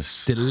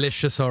 delicious.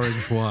 Delicious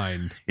orange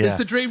wine. Yeah. It's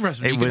the dream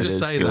restaurant. You can just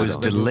say it that. was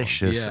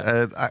delicious.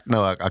 Yeah.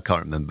 I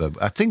can't remember.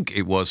 I think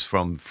it was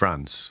from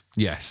France.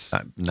 Yes.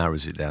 That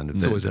narrows it down a bit.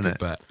 It's always a doesn't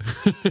good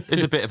it? bet.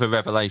 It's a bit of a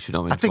revelation.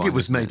 Orange I think wine, it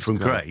was isn't made from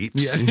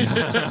grapes.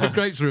 Yeah.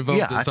 Grapes were involved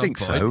Yeah, at I some think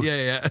point. so.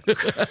 Yeah.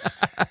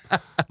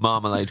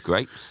 Marmalade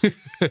grapes.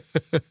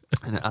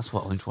 And that's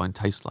what orange wine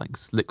tastes like.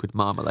 It's liquid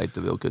marmalade,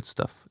 the real good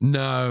stuff.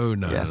 No.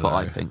 Yeah, that's what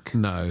I think.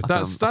 No, I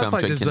that's think I'm like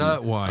drinking-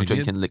 dessert wine. I'm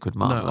drinking liquid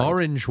marmalade. No,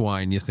 orange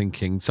wine, you're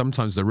thinking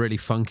sometimes the really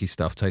funky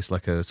stuff tastes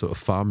like a sort of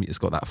farm. It's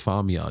got that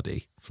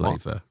farmyardy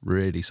flavour,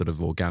 really sort of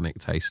organic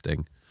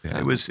tasting. Yeah,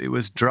 it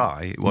was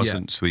dry. It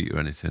wasn't sweet or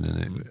anything,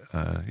 and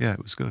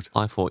it was good.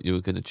 I thought you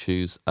were going to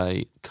choose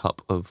a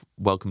cup of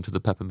Welcome to the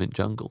Peppermint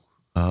Jungle.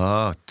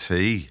 Ah,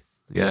 tea.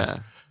 Yes.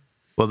 Yeah.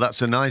 Well,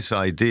 that's a nice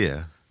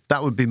idea.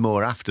 That would be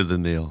more after the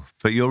meal.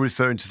 But you're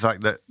referring to the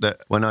fact that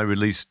when I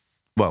released,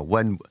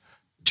 when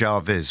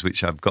Jarvis,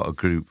 which I've got a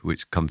group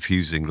which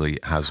confusingly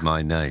has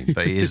my name,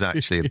 but it is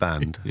actually a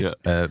band. Yeah.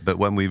 But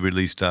when we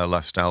released our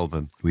last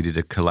album, we did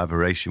a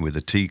collaboration with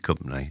a tea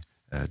company,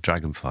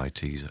 Dragonfly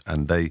Teas,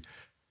 and they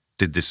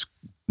did this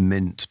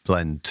mint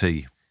blend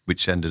tea,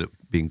 which ended up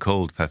being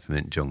called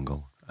Peppermint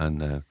Jungle.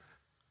 And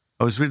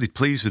I was really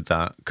pleased with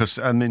that because,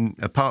 I mean,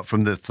 apart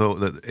from the thought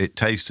that it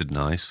tasted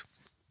nice,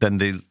 then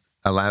they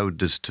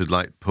allowed us to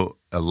put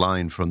a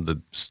line from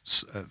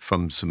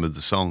some of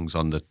the songs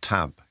on the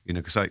tab,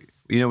 because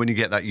when you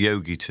get that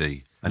yogi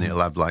tea and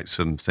it'll have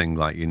something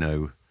like,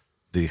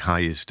 the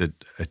highest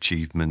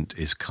achievement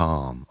is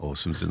calm or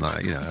something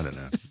like that, I don't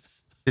know.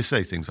 They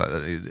say things like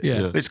that.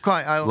 Yeah. It's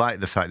I like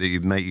the fact that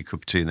you make your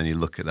cup of tea and then you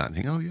look at that and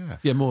think, oh yeah.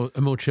 Yeah,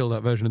 a more chilled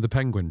out version of the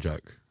penguin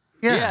joke.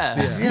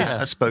 Yeah,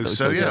 I suppose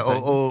so. Yeah,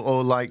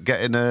 or like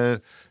getting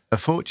a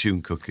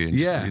fortune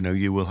cookie. And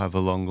you will have a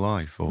long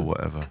life or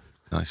whatever.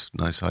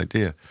 Nice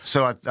idea.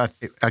 So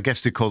I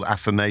guess they're called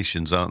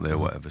affirmations, aren't they, or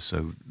whatever?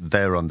 So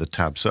they're on the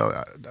tab.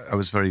 So I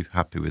was very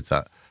happy with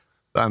that.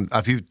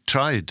 Have you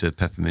tried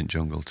Peppermint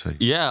Jungle tea?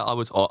 Yeah, I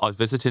was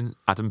visiting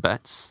Adam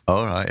Betts.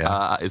 All right,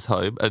 yeah. At his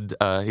home, and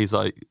he's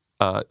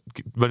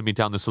running me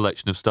down the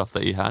selection of stuff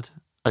that he had.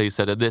 And he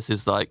said, and this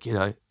is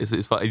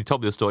it's fun. He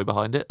told me the story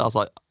behind it. I was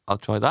like, I'll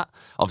try that.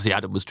 Obviously,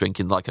 Adam was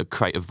drinking like a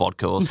crate of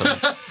vodka or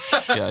something.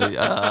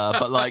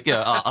 I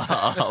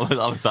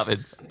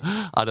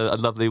had a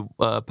lovely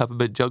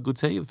peppermint jungle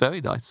tea. Very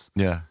nice.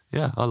 Yeah.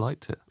 Yeah, I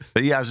liked it.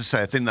 But yeah, as I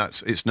say, I think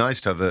it's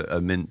nice to have a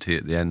mint tea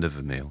at the end of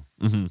a meal.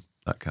 Mm-hmm.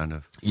 That kind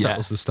of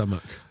settles the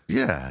stomach.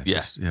 Yeah.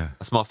 Yeah.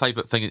 That's my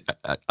favourite thing.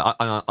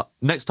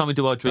 Next time we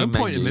do our dream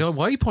Don't menus... point at me.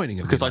 Why are you pointing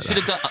at me? Because I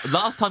should have done...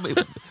 Last time,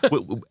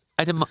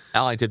 Ed and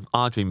I did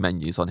our dream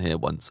menus on here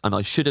once, and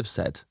I should have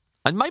said,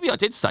 and maybe I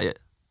did say it,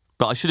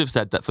 but I should have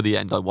said that for the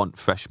end I want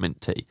fresh mint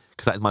tea,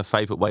 because that is my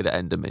favourite way to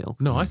end a meal.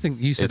 No, I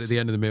think you said at the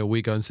end of the meal,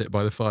 we go and sit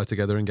by the fire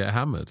together and get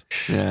hammered.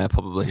 Yeah,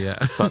 probably.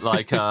 Yeah. But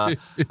I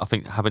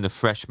think having a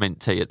fresh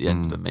mint tea at the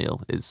end of a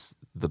meal is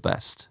the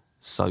best.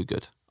 So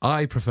good.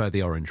 I prefer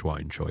the orange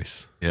wine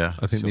choice. Yeah,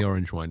 I think the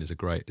orange wine is a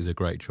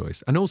great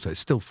choice, and also it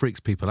still freaks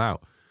people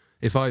out.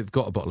 If I've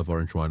got a bottle of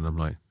orange wine and I'm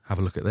like, have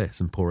a look at this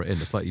and pour it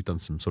in, it's like you've done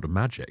some sort of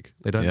magic.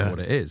 They don't know what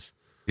it is.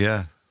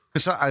 Yeah,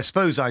 because I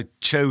suppose I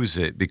chose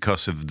it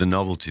because of the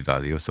novelty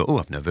value. I thought,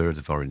 I've never heard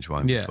of orange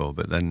wine before,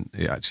 but then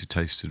it actually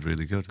tasted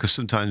really good. Because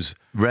sometimes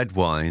red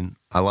wine,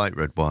 I like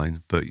red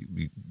wine, but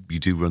you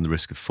do run the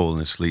risk of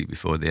falling asleep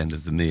before the end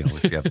of the meal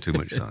if you have too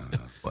much.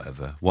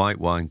 Whatever. White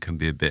wine can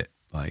be a bit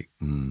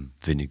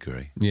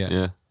vinegary.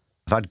 Yeah.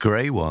 I've had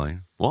grey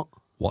wine. What?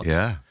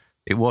 Yeah.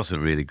 It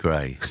wasn't really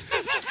grey.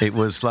 It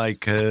was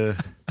like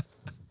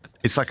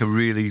it's like a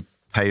really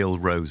pale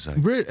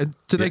rosé. Really?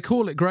 Do they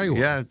call it grey wine?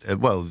 Yeah.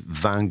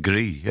 Vin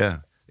Gris. Yeah.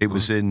 It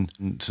was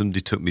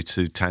somebody took me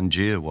to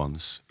Tangier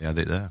once. They had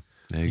it there.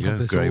 There you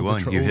go. Grey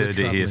wine. You heard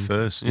it here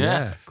first.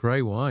 Yeah.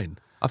 Grey wine.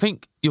 I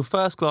think your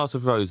first glass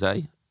of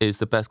rosé is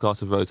the best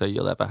glass of rosé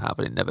you'll ever have,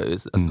 and it never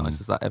is as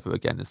nice as that ever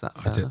again. Is that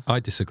fair enough? I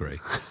disagree.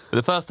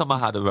 The first time I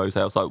had a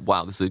rosé, I was like,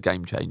 wow, this is a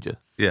game changer.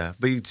 Yeah,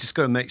 but you just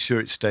got to make sure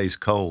it stays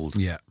cold.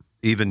 Yeah.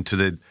 Even to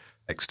the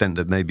extent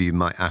that maybe you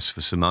might ask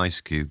for some ice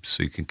cubes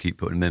so you can keep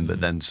putting them in,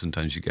 but then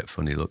sometimes you get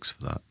funny looks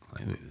for that.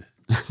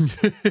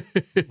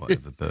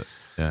 Whatever, but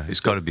yeah, it's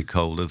got to be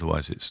cold,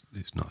 otherwise it's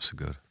not so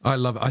good. I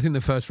love it. I think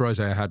the first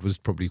rosé I had was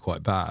probably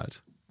quite bad.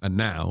 And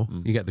now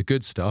you get the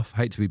good stuff.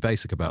 Hate to be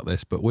basic about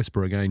this, but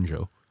Whispering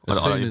Angel. I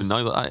don't even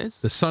know what that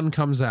is. The sun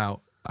comes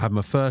out, I have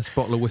my first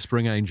bottle of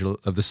Whispering Angel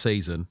of the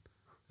season.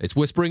 It's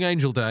Whispering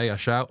Angel Day, I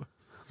shout.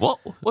 What?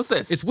 What's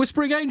this? It's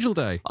Whispering Angel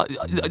Day.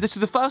 This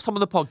is the first time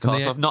on the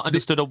podcast I've not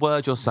understood a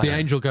word you're saying. The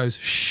angel goes,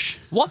 shh.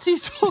 What are you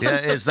talking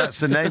about? Yeah, it is. That's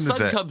the name of it. The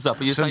sun comes up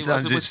and you say, well,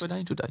 it's Whispering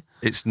Angel Day.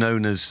 It's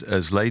known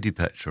as Lady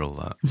Petrol,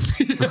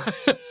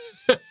 that.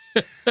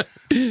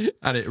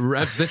 And it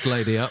revs this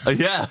lady up.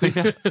 Yeah.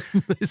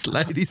 This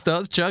lady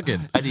starts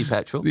chugging. Eddie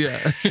Petrol. Yeah.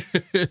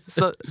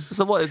 So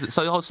what is it?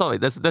 So sorry.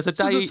 There's a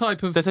day.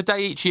 There's a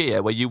day each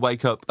year where you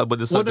wake up and when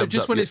the sun comes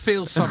up. When it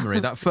feels summery.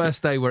 That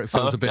first day where it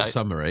feels a bit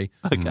summery.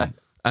 Okay.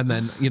 And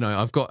then,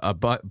 I've got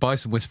buy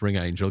some Whispering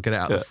Angel, get it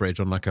out of the fridge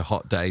on like a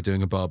hot day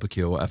doing a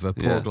barbecue or whatever,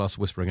 pour a glass of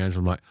Whispering Angel.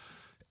 I'm like,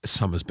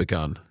 summer's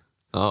begun.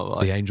 Oh,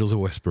 right. The angels are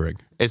whispering.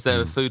 Is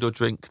there a food or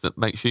drink that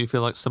makes you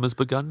feel like summer's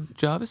begun,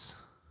 Jarvis?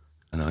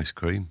 An ice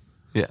cream.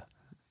 Yeah.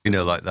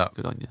 Like that.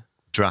 Good on you.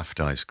 Draft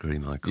ice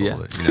cream, I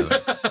call it.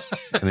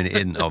 I mean, it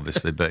isn't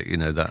obviously, but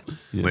that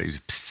where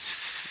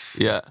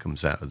it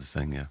comes out of the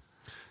thing. Yeah.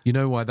 You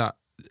know why that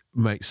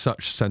makes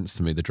such sense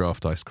to me? The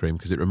draft ice cream,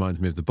 because it reminds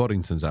me of the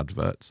Boddingtons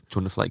adverts. Do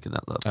you want a flake in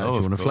that, love? Do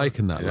you want a flake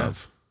in that,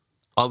 love?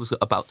 I was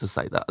about to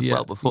say that as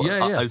well before.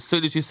 As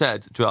soon as you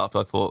said draft,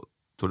 I thought,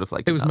 do you want a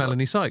flake? It was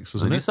Melanie Sykes,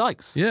 wasn't it? Melanie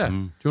Sykes. Yeah. Do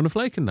you want a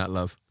flake in that,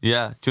 love?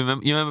 Yeah. Do you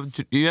remember?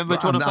 Do you remember?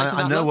 Do you want a flake in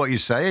that? I know what you're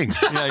saying.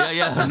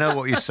 Yeah. I know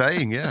what you're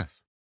saying. Yeah.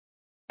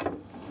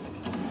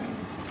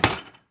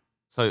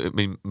 So, I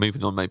mean,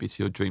 moving on maybe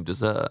to your dream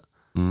dessert,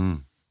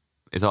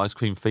 is ice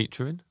cream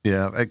featuring?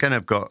 Yeah, again,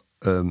 I've got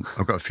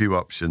a few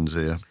options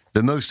here.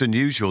 The most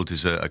unusual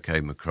dessert I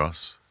came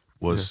across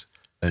was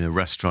in a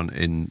restaurant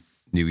in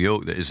New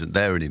York that isn't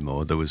there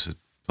anymore. There was a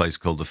place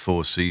called the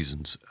Four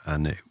Seasons,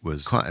 and it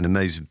was quite an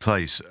amazing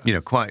place.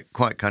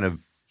 Quite kind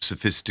of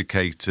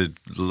sophisticated,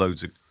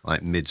 loads of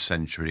like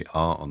mid-century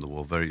art on the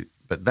wall.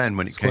 But then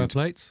when it Square came to...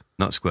 plates?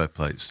 Not square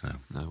plates, no.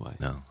 No way.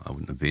 No, I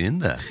wouldn't have been in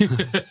there.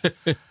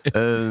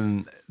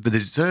 The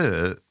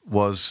dessert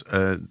was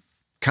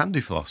candy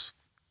floss.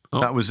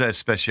 Oh. That was their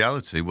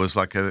speciality, was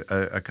like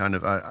a kind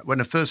of... when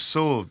I first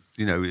saw,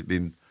 it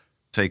being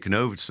taken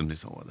over to somebody,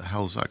 I thought, what the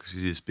hell's that? Because you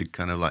see this big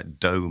kind of like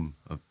dome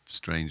of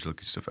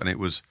strange-looking stuff. And it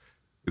was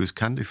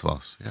candy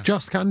floss, yeah.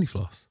 Just candy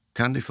floss?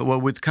 Candy floss, well,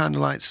 with kind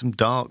of like some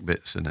dark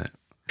bits in it.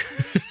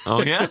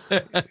 Oh, yeah?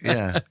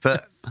 Yeah,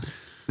 but...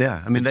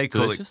 Yeah, I mean, they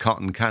call Delicious. it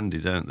cotton candy,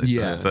 don't they?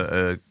 Yeah.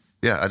 But,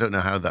 I don't know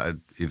how that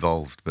had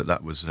evolved, but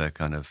that was their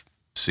kind of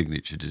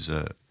signature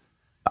dessert.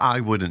 I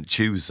wouldn't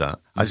choose that.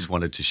 I just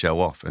wanted to show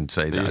off and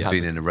say that I'd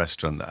been in a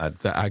restaurant that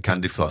had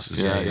candy floss.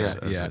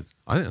 Yeah.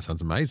 I think that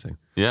sounds amazing.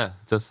 Yeah,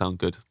 it does sound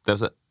good. There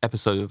was an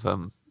episode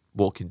of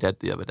Walking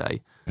Dead the other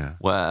day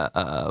where,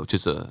 which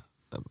is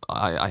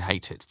I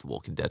hate it, The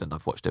Walking Dead, and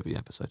I've watched every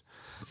episode.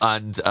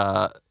 And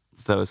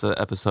there was an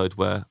episode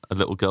where a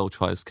little girl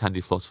tries candy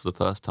floss for the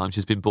first time.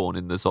 She's been born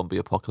in the zombie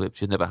apocalypse.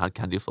 She's never had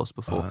candy floss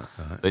before.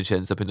 Right. Then she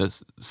ends up in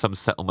some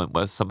settlement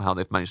where somehow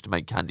they've managed to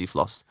make candy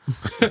floss.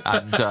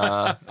 And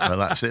well,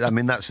 that's it. I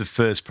mean, that's the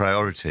first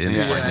priority, isn't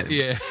it?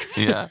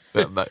 Yeah.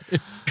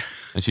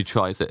 And she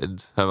tries it,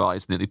 and her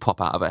eyes nearly pop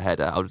out of her head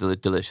at how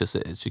delicious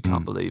it is. She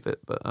can't believe it.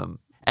 But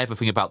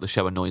everything about the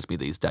show annoys me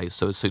these days.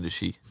 So as soon as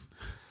she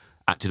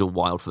acted all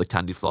wild for the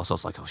candy floss, I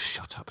was like, oh,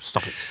 shut up,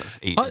 stop it,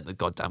 eating the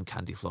goddamn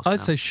candy floss. I'd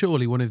say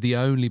surely one of the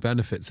only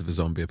benefits of a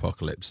zombie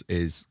apocalypse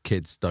is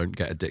kids don't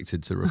get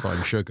addicted to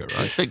refined sugar, right?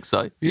 I think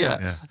so.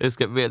 Yeah. Just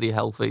get really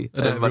healthy.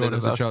 And everyone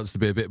has a chance to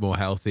be a bit more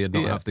healthy and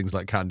not have things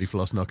like candy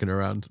floss knocking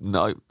around.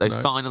 No, they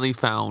finally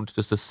found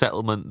just a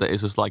settlement that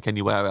is just like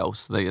anywhere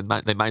else. They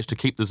managed to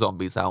keep the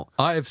zombies out.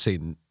 I have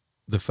seen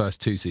the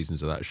first 2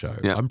 seasons of that show.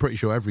 Yeah. I'm pretty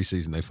sure every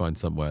season they find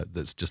somewhere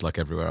that's just like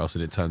everywhere else,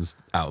 and it turns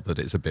out that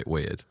it's a bit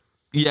weird.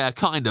 Yeah,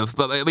 kind of.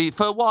 But I mean,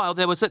 for a while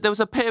there was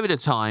a period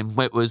of time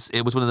where it was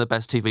one of the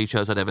best TV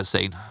shows I'd ever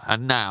seen,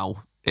 and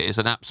now it is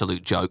an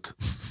absolute joke.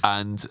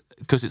 And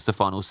because it's the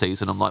final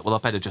season, I'm like, well, I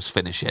better just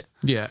finish it.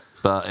 Yeah.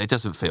 But it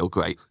doesn't feel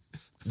great.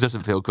 It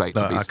doesn't feel great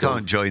to be I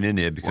can't join in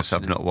here because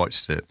I've not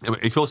watched it.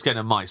 If you're scared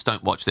of mice,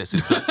 don't watch this.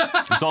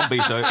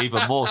 Zombies are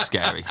even more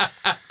scary.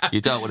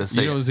 You don't want to see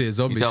it. You don't want to see a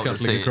zombie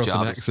scuttling across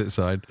an exit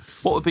sign.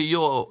 What would be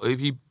have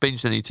you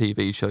binged any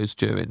TV shows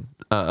during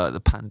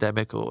the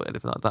pandemic or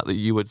anything like that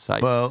you would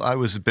say? Well, I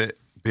was a bit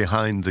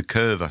behind the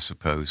curve, I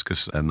suppose,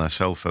 because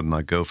myself and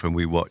my girlfriend,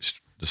 we watched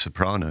The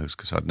Sopranos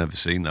because I'd never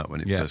seen that when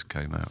it first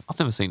came out. I've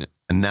never seen it.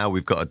 And now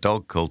we've got a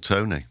dog called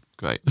Tony.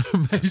 Great.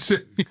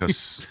 Amazing.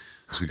 Because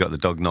we got the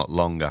dog not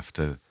long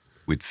after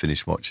we'd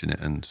finished watching it,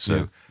 and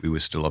so we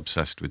were still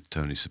obsessed with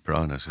Tony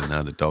Soprano, so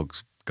now the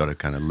dog's got to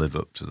kind of live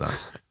up to that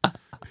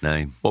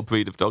name. What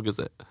breed of dog is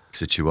it?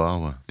 It's a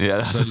Chihuahua.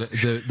 Yeah,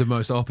 so the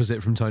most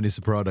opposite from Tony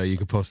Soprano you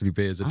could possibly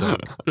be as a dog.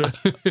 I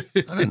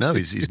don't know,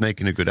 he's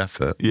making a good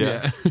effort.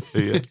 Yeah.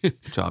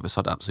 Jarvis,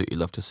 I'd absolutely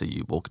love to see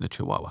you walking a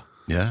Chihuahua.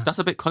 Yeah. That's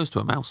a bit close to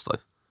a mouse, though.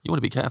 You want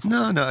to be careful.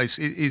 No,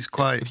 he's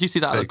quite... If you see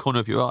that out of the corner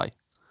of your eye...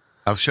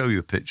 I'll show you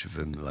a picture of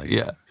him later.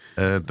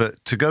 Yeah.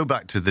 But to go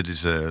back to the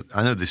dessert,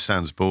 I know this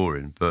sounds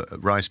boring, but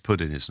rice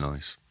pudding is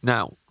nice.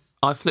 Now,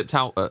 I flipped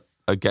out at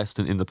a guest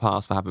in the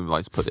past for having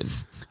rice pudding.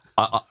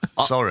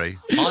 Sorry.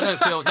 I don't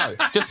feel... No,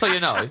 just so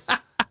you know...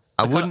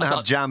 I wouldn't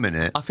have jam in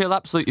it. I feel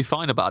absolutely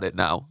fine about it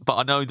now, but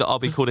I know that I'll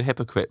be called a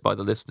hypocrite by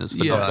the listeners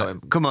for not going...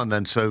 Come on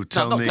then, so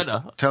tell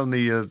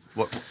me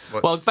what...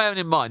 Well, bearing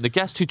in mind, the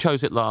guest who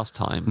chose it last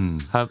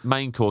time, her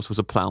main course was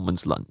a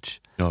ploughman's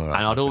lunch. All right,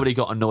 and I'd already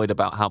got annoyed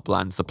about how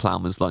bland the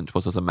ploughman's lunch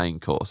was as a main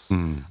course,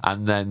 and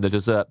then the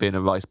dessert being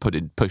a rice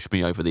pudding pushed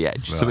me over the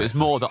edge. So it was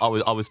more that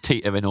I was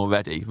teetering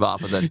already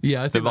rather than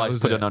Yeah, I the think that rice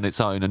was pudding it. on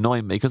its own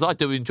annoying me, because I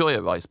do enjoy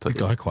a rice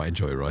pudding. I quite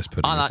enjoy rice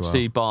pudding I'll as well.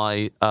 actually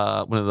buy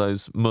one of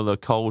those Muller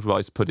cold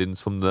rice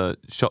puddings from the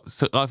shop.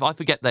 So I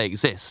forget they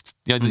exist.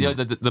 You know,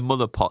 the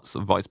Muller pots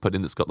of rice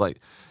pudding that's got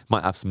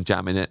might have some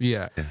jam in it.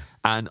 Yeah.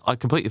 And I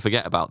completely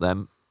forget about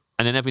them.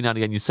 And then every now and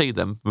again you see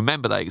them,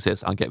 remember they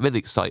exist, and get really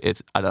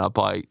excited, and then I'll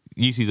buy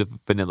usually the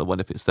vanilla one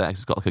if it's there. 'Cause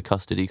it's got like a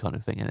custardy kind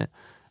of thing in it,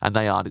 and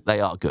they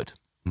are good.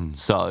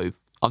 So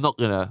I'm not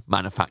going to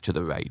manufacture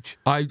the rage.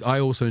 I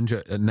also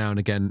enjoy now and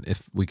again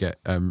if we get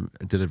a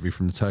delivery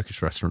from the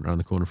Turkish restaurant around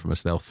the corner from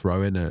us, they'll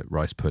throw in a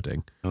rice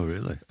pudding. Oh,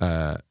 really?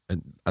 And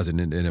as in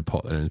a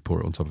pot and then pour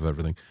it on top of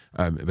everything.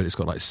 But it's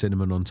got like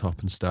cinnamon on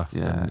top and stuff.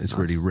 Yeah, and it's nice.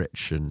 really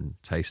rich and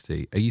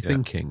tasty. Are you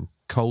thinking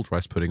cold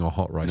rice pudding or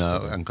hot rice No,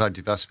 pudding? I'm glad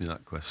you've asked me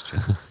that question.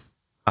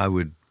 I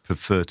would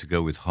prefer to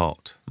go with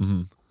hot.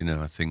 You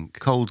know, I think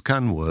cold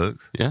can work.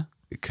 Yeah?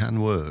 It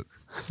can work.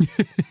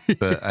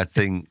 But I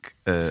think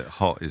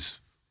hot is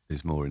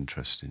more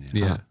interesting.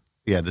 Yeah.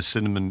 Yeah, the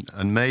cinnamon,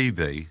 and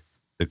maybe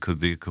there could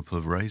be a couple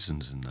of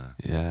raisins in there.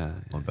 Yeah.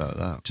 What about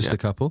that? Just Yeah, a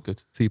couple?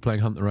 good. So you're playing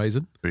Hunt the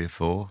Raisin? 3 or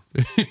 4?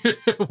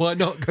 Why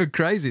not go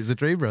crazy? It's a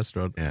dream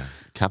restaurant. Yeah.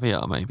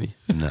 Caviar, maybe.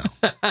 No.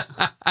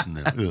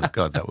 No. Oh,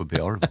 God, that would be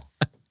horrible.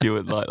 You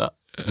wouldn't like that.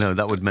 No,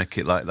 that would make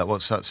it like that.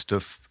 What's that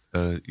stuff?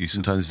 You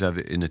sometimes have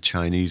it in a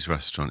Chinese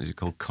restaurant. Is it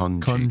called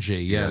congee?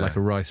 Congee, yeah, like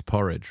a rice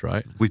porridge,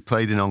 right? We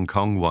played in Hong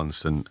Kong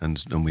once, and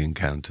we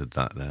encountered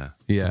that there.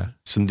 Yeah.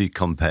 Somebody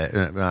compared.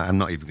 I'm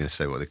not even going to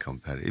say what they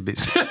compared it.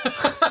 It's,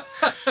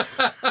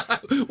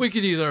 We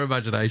could use our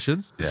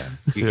imaginations. yeah,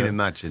 you can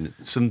imagine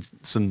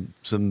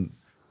some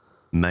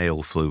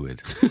male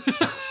fluid.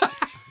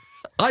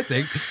 I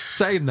think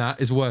saying that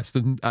is worse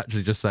than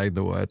actually just saying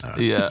the word.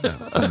 Yeah.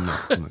 I'm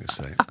not going to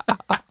say.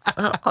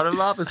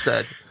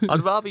 I'd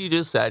rather you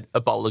just said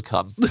a bowl of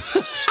cum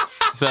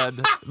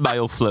than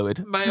male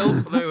fluid.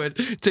 Male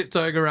fluid,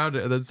 tiptoeing around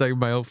it and then saying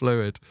male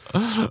fluid.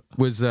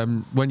 Was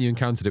when you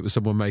encountered it, was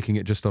someone making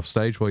it just off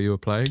stage while you were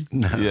playing?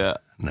 Yeah.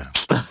 No.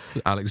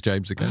 Alex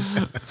James again.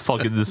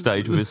 Fogging the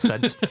stage with his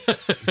scent.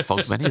 He's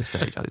fogged many a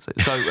stage, Alex.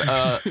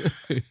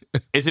 So,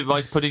 is it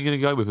rice pudding you're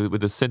going to go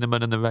with the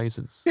cinnamon and the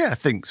raisins? Yeah, I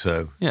think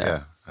so. Yeah.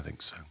 Yeah, I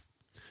think so.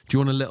 Do you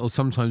want a little?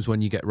 Sometimes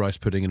when you get rice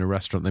pudding in a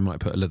restaurant, they might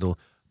put a little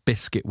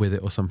biscuit with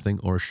it or something,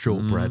 or a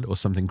shortbread or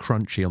something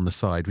crunchy on the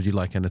side. Would you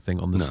like anything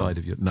on the side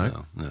of your?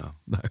 No. No.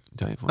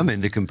 Don't I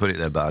mean, they can put it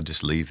there, but I'll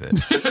just leave it.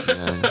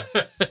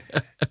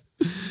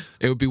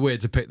 It would be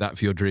weird to pick that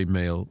for your dream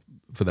meal,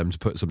 for them to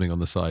put something on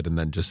the side and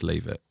then just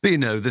leave it. But, you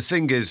know, the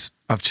thing is,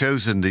 I've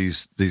chosen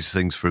these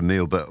things for a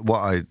meal, but what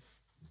I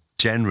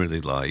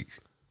generally like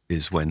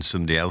is when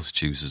somebody else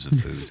chooses a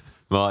food.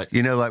 Right.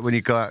 You know, like when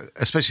you go out,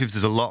 especially if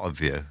there's a lot of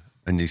you,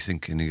 and you're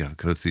thinking, you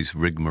go through this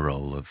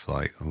rigmarole of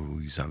like, oh,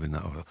 he's having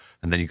that.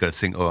 And then you've got to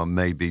think, oh,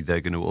 maybe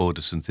they're going to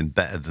order something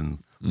better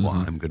than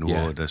what I'm going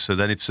to order. So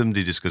then if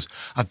somebody just goes,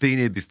 I've been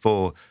here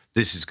before,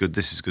 this is good,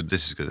 this is good,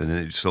 this is good, and then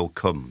it just all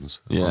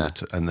comes. Yeah.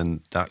 And then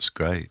that's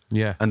great.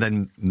 Yeah. And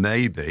then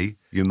maybe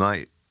you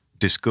might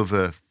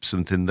discover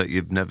something that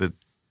you've never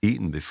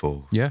eaten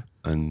before. Yeah.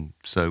 And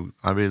so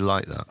I really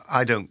like that.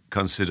 I don't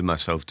consider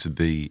myself to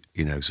be,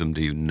 you know,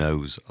 somebody who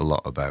knows a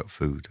lot about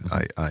food.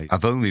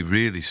 I've only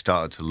really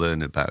started to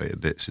learn about it a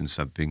bit since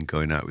I've been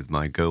going out with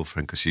my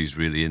girlfriend, because she's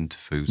really into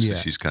food. So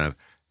she's kind of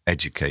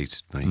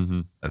educated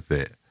me a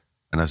bit.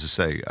 And as I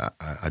say,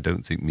 I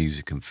don't think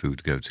music and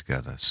food go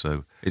together.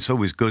 So it's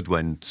always good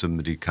when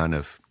somebody kind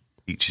of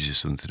teaches you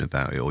something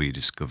about it, or you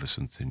discover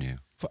something new.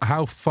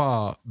 How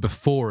far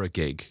before a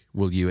gig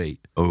will you eat?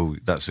 Oh,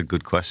 that's a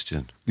good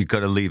question. You've got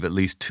to leave at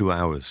least 2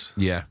 hours.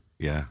 Yeah.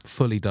 Yeah.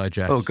 Fully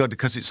digest. Oh God,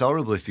 because it's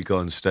horrible if you go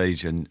on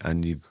stage and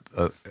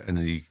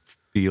you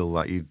feel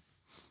like you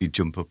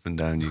jump up and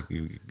down,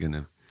 you're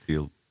gonna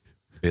feel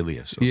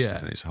bilious or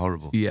something. It's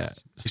horrible. Yeah.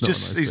 It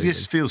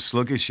just feels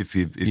sluggish if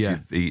you've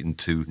eaten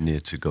too near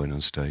to going on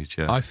stage.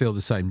 Yeah. I feel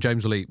the same.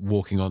 James will eat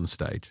walking on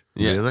stage.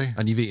 Yeah. Really?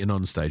 And you've eaten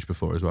on stage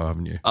before as well,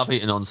 haven't you? I've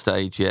eaten on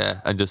stage,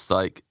 yeah, and just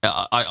like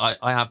I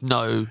have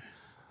no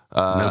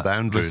No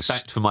boundaries.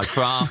 respect for my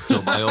craft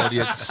or my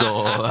audience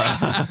or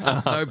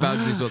No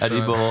boundaries whatsoever.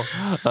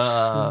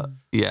 anymore.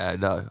 Yeah,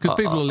 no. Because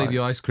people will leave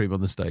you ice cream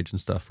on the stage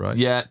and stuff, right?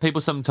 Yeah, people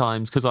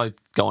sometimes, because I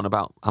go on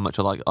about how much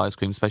I like ice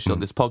cream, especially on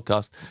this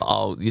podcast,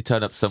 you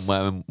turn up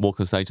somewhere and walk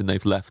on stage and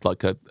they've left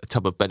like a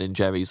tub of Ben &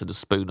 Jerry's and a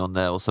spoon on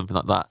there or something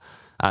like that,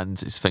 and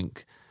just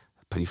think,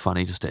 pretty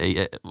funny just to eat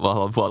it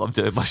while I'm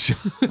doing my show.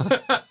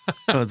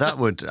 Oh, that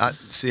would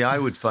I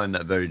would find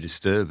that very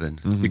disturbing,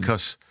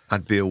 because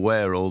I'd be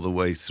aware all the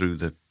way through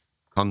the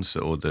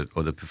concert or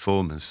the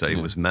performance that it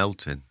was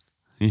melting,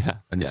 Yeah,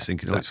 and yeah, you're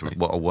thinking, exactly.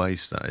 what a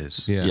waste that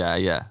is. Yeah.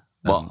 Yeah.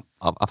 Well,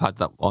 I've had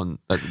that on.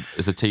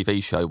 There's a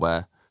TV show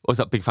where what was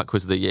that Big Fat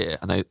Quiz of the Year,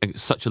 and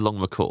it's such a long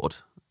record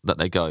that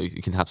they go,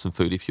 you can have some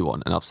food if you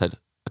want, and I've said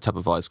a tub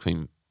of ice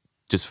cream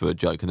just for a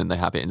joke, and then they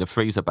have it in the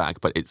freezer bag,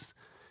 but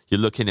you're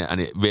looking at it and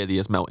it really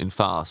is melting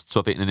fast. So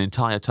I've eaten an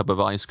entire tub of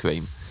ice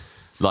cream,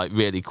 like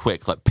really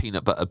quick, like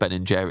peanut butter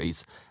Ben &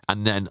 Jerry's.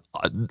 And then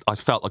I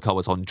felt like I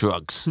was on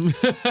drugs.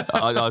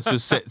 I was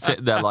just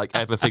sitting there like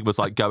everything was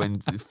like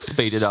going,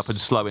 speeding up and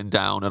slowing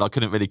down, and I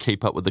couldn't really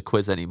keep up with the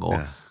quiz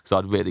anymore. So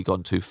I'd really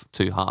gone too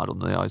hard on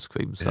the ice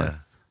cream. So,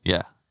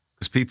 yeah.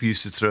 Because people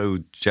used to throw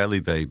jelly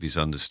babies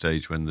on the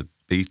stage when the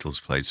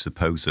Beatles played,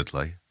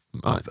 supposedly.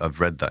 Right. I've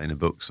read that in a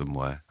book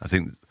somewhere. I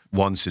think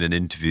once in an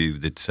interview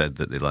they'd said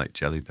that they liked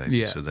jelly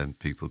babies, so then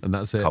people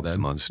copped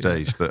them on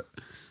stage. But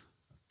I'm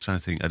trying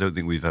to think, I don't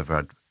think we've ever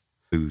had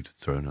food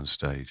thrown on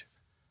stage.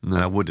 No.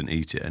 And I wouldn't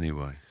eat it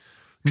anyway.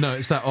 No,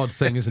 it's that odd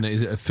thing, isn't it?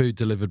 Is it a food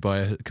delivered by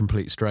a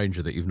complete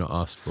stranger that you've not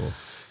asked for?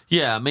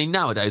 Yeah, I mean,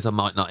 nowadays I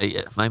might not eat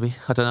it, maybe.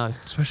 I don't know.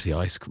 Especially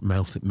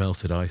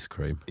melted ice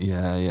cream.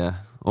 Yeah.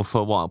 Or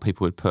for a while,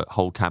 people would put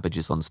whole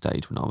cabbages on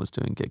stage when I was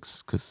doing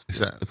gigs, because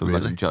if a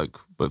running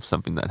joke with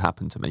something that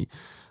happened to me.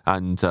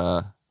 And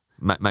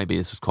maybe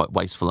this was quite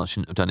wasteful, I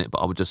shouldn't have done it, but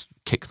I would just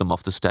kick them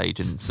off the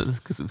stage. And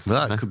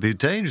that could be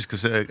dangerous,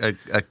 because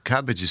a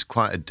cabbage is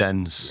quite a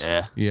dense...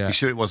 Yeah. You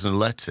sure it wasn't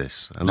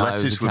lettuce? A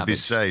lettuce would be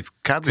safe.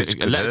 Cabbage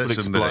could lettuce hurt would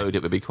explode, somebody.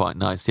 it would be quite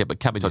nice. Yeah, but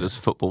cabbage, I'd just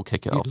football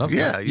kick it off.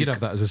 You'd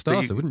have that as a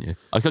starter, wouldn't you?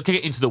 I could kick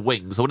it into the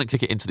wings. I wouldn't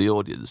kick it into the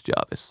audience,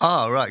 Jarvis.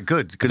 Oh, right,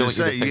 good. Could I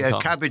say,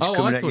 cabbage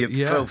coming at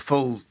you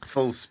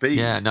full speed.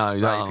 Yeah, no.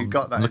 Right, if you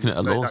got that,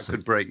 that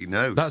could break your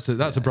nose.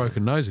 That's a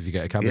broken nose if you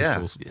get a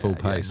cabbage full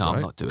pace. No, right?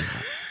 I'm not doing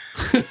that.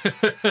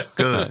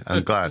 Good,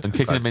 I'm glad. I'm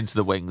kicking them into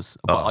the wings.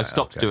 But I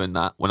stopped doing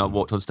that when I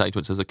walked on stage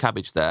once there was a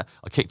cabbage there.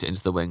 I kicked it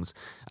into the wings,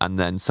 and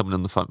then someone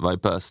on the front row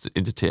burst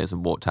into tears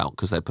and walked out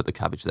because they put the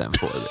cabbage there and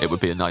thought it would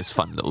be a nice,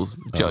 fun little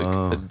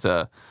joke. And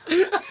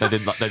they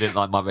didn't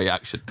like my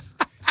reaction.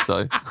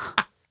 So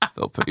I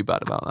felt pretty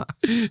bad about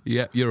that.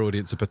 Yeah, your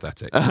audience are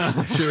pathetic.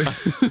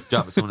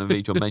 Jarvis, I want to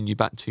read your menu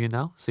back to you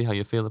now. See how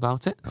you feel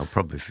about it. I'll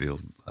probably feel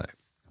like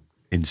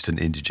instant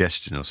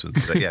indigestion or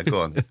something. But yeah, go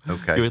on.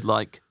 Okay. You would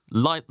like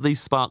lightly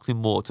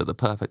sparkling water, the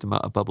perfect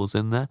amount of bubbles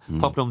in there.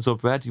 Poppadoms or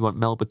bread, you want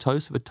Melba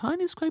toast with a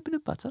tiny scraping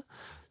of butter.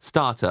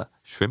 Starter,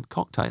 shrimp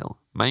cocktail.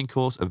 Main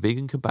course, a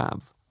vegan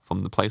kebab from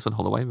the place on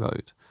Holloway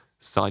Road.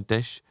 Side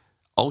dish,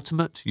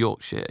 ultimate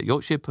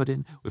Yorkshire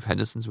pudding with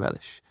Henderson's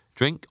relish.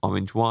 Drink,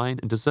 orange wine,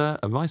 and dessert,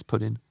 a rice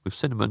pudding with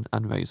cinnamon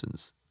and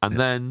raisins. And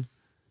then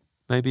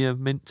maybe a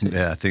mint tea.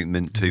 Yeah, I think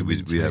mint tea.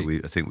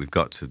 I think we've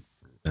got to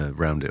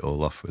round it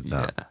all off with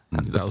that. Yeah.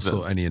 And that'll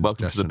sort any indigestion.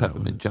 Welcome to the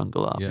peppermint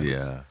jungle.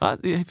 Yeah.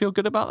 You feel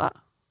good about that?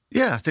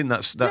 Yeah, I think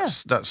that's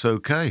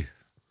okay.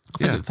 I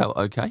think it felt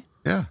okay.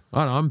 Yeah.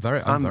 Oh, no,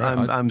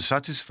 I'm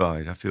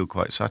satisfied. I feel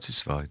quite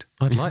satisfied.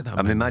 I'd like that.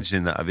 I'm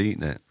imagining that I've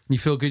eaten it. You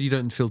feel good. You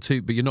don't feel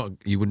too, but you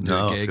wouldn't do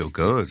a gig. I feel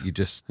good. You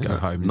just go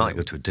home. You might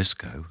go to a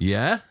disco.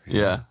 Yeah.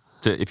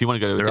 If you want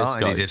to go to a disco, there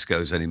aren't any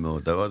discos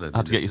anymore, though, are there? I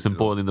have to get you some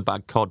boil in the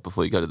bag cod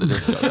before you go to the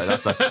disco.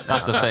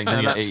 That's the thing.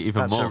 Then you eat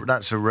even more.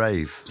 That's a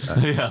rave.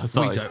 Yeah,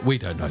 sorry. We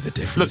don't know the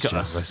difference. Look at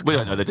us. We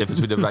don't know the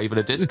difference between a rave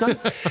and a disco.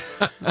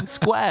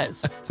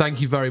 Squares.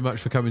 Thank you very much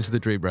for coming to the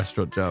Dream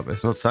Restaurant,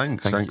 Jarvis. Well,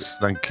 thank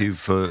you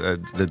for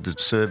the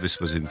service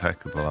was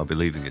impeccable. I'll be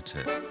leaving a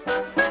tip.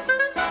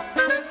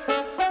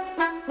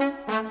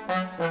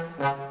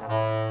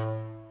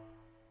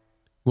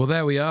 Well,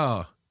 there we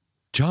are.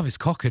 Jarvis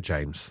Cocker,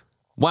 James.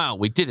 Wow,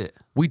 we did it.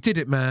 We did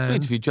it, man. We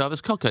interviewed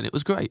Jarvis Cocker and it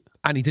was great.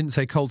 And he didn't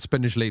say cold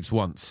spinach leaves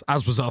once,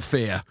 as was our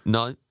fear.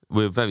 No,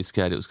 we were very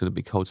scared it was going to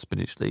be cold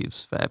spinach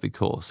leaves for every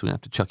course. We're going to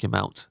have to chuck him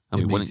out.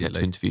 And we wouldn't get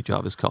to interview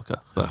Jarvis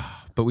Cocker.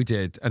 But we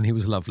did, and he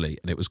was lovely,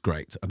 and it was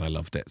great, and I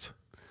loved it.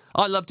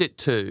 I loved it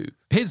too.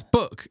 His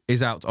book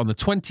is out on the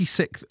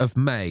 26th of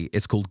May.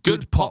 It's called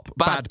Good Pop,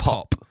 Bad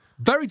Pop.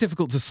 Very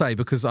difficult to say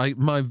because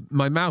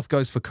my mouth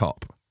goes for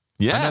cop.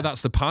 Yeah. I know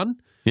that's the pun.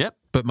 Yep.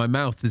 But my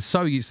mouth is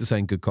so used to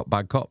saying good cop,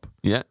 bad cop.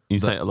 Yeah, you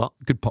say it a lot.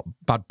 Good pop,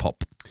 bad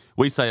pop.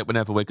 We say it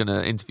whenever we're going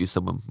to interview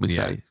someone. We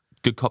say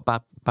good cop,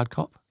 bad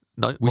cop.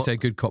 No, we say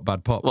good cop,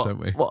 bad pop, don't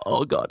we? What?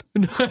 Oh, God.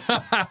 But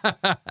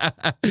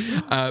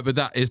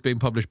that is being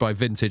published by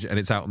Vintage and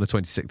it's out on the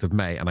 26th of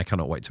May and I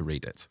cannot wait to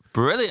read it.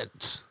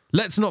 Brilliant.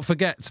 Let's not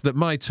forget that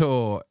my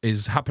tour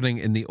is happening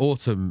in the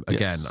autumn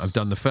again. Yes. I've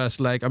done the first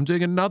leg. I'm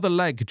doing another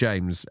leg,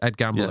 James. Ed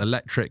Gamble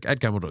Electric,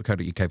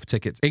 edgamble.co.uk for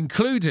tickets,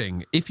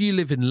 including, if you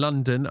live in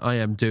London, I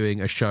am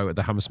doing a show at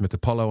the Hammersmith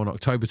Apollo on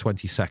October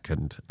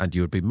 22nd, and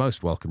you would be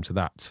most welcome to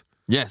that.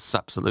 Yes,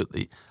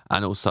 absolutely.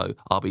 And also,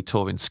 I'll be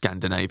touring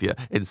Scandinavia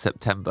in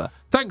September.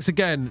 Thanks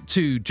again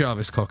to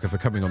Jarvis Cocker for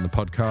coming on the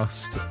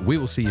podcast. We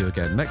will see you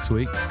again next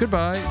week.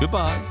 Goodbye.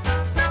 Goodbye.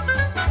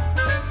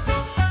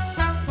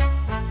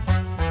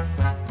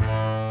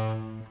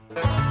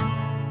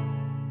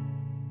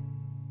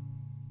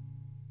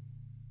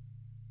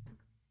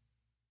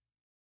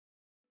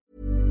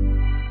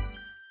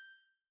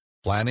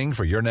 Planning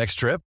for your next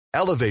trip?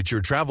 Elevate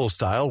your travel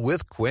style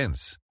with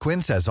Quince.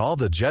 Quince has all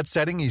the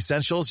jet-setting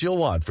essentials you'll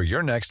want for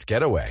your next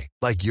getaway,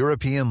 like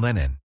European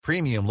linen,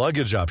 premium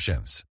luggage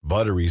options,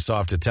 buttery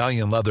soft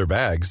Italian leather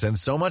bags, and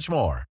so much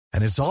more.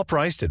 And it's all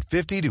priced at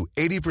 50 to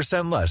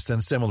 80% less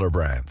than similar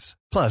brands.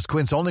 Plus,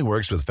 Quince only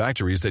works with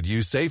factories that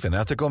use safe and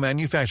ethical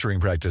manufacturing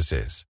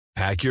practices.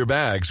 Pack your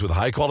bags with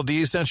high-quality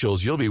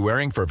essentials you'll be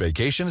wearing for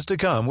vacations to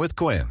come with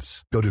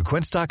Quince. Go to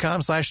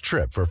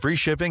quince.com/trip for free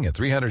shipping and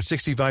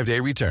 365-day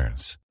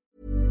returns.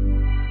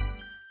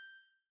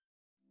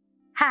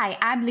 Hi,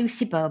 I'm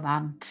Lucy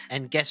Beaumont.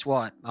 And guess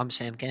what? I'm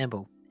Sam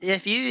Campbell.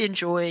 If you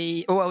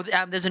enjoy,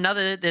 there's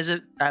another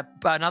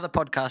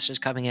podcast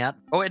just coming out.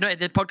 Oh no,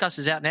 the podcast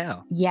is out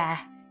now. Yeah.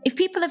 If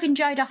people have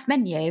enjoyed Off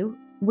Menu,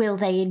 will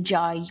they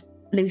enjoy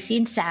Lucy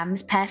and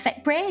Sam's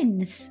Perfect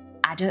Brains?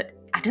 I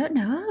don't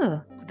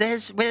know.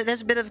 There's a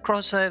bit of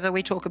crossover.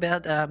 We talk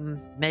about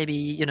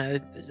maybe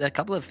a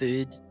couple of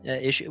food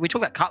issues. We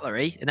talk about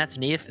cutlery, and that's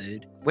near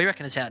food. We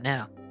reckon it's out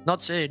now.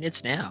 Not soon,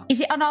 it's now. Is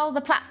it on all the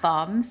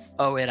platforms?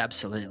 Oh, it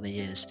absolutely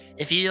is.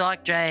 If you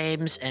like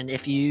James and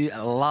if you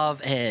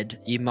love Ed,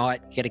 you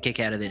might get a kick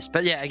out of this.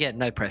 But yeah, again,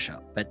 no pressure.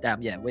 But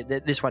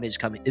this one is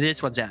coming.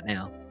 This one's out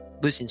now.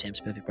 Lucy and Sam's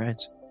Perfect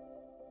Brains.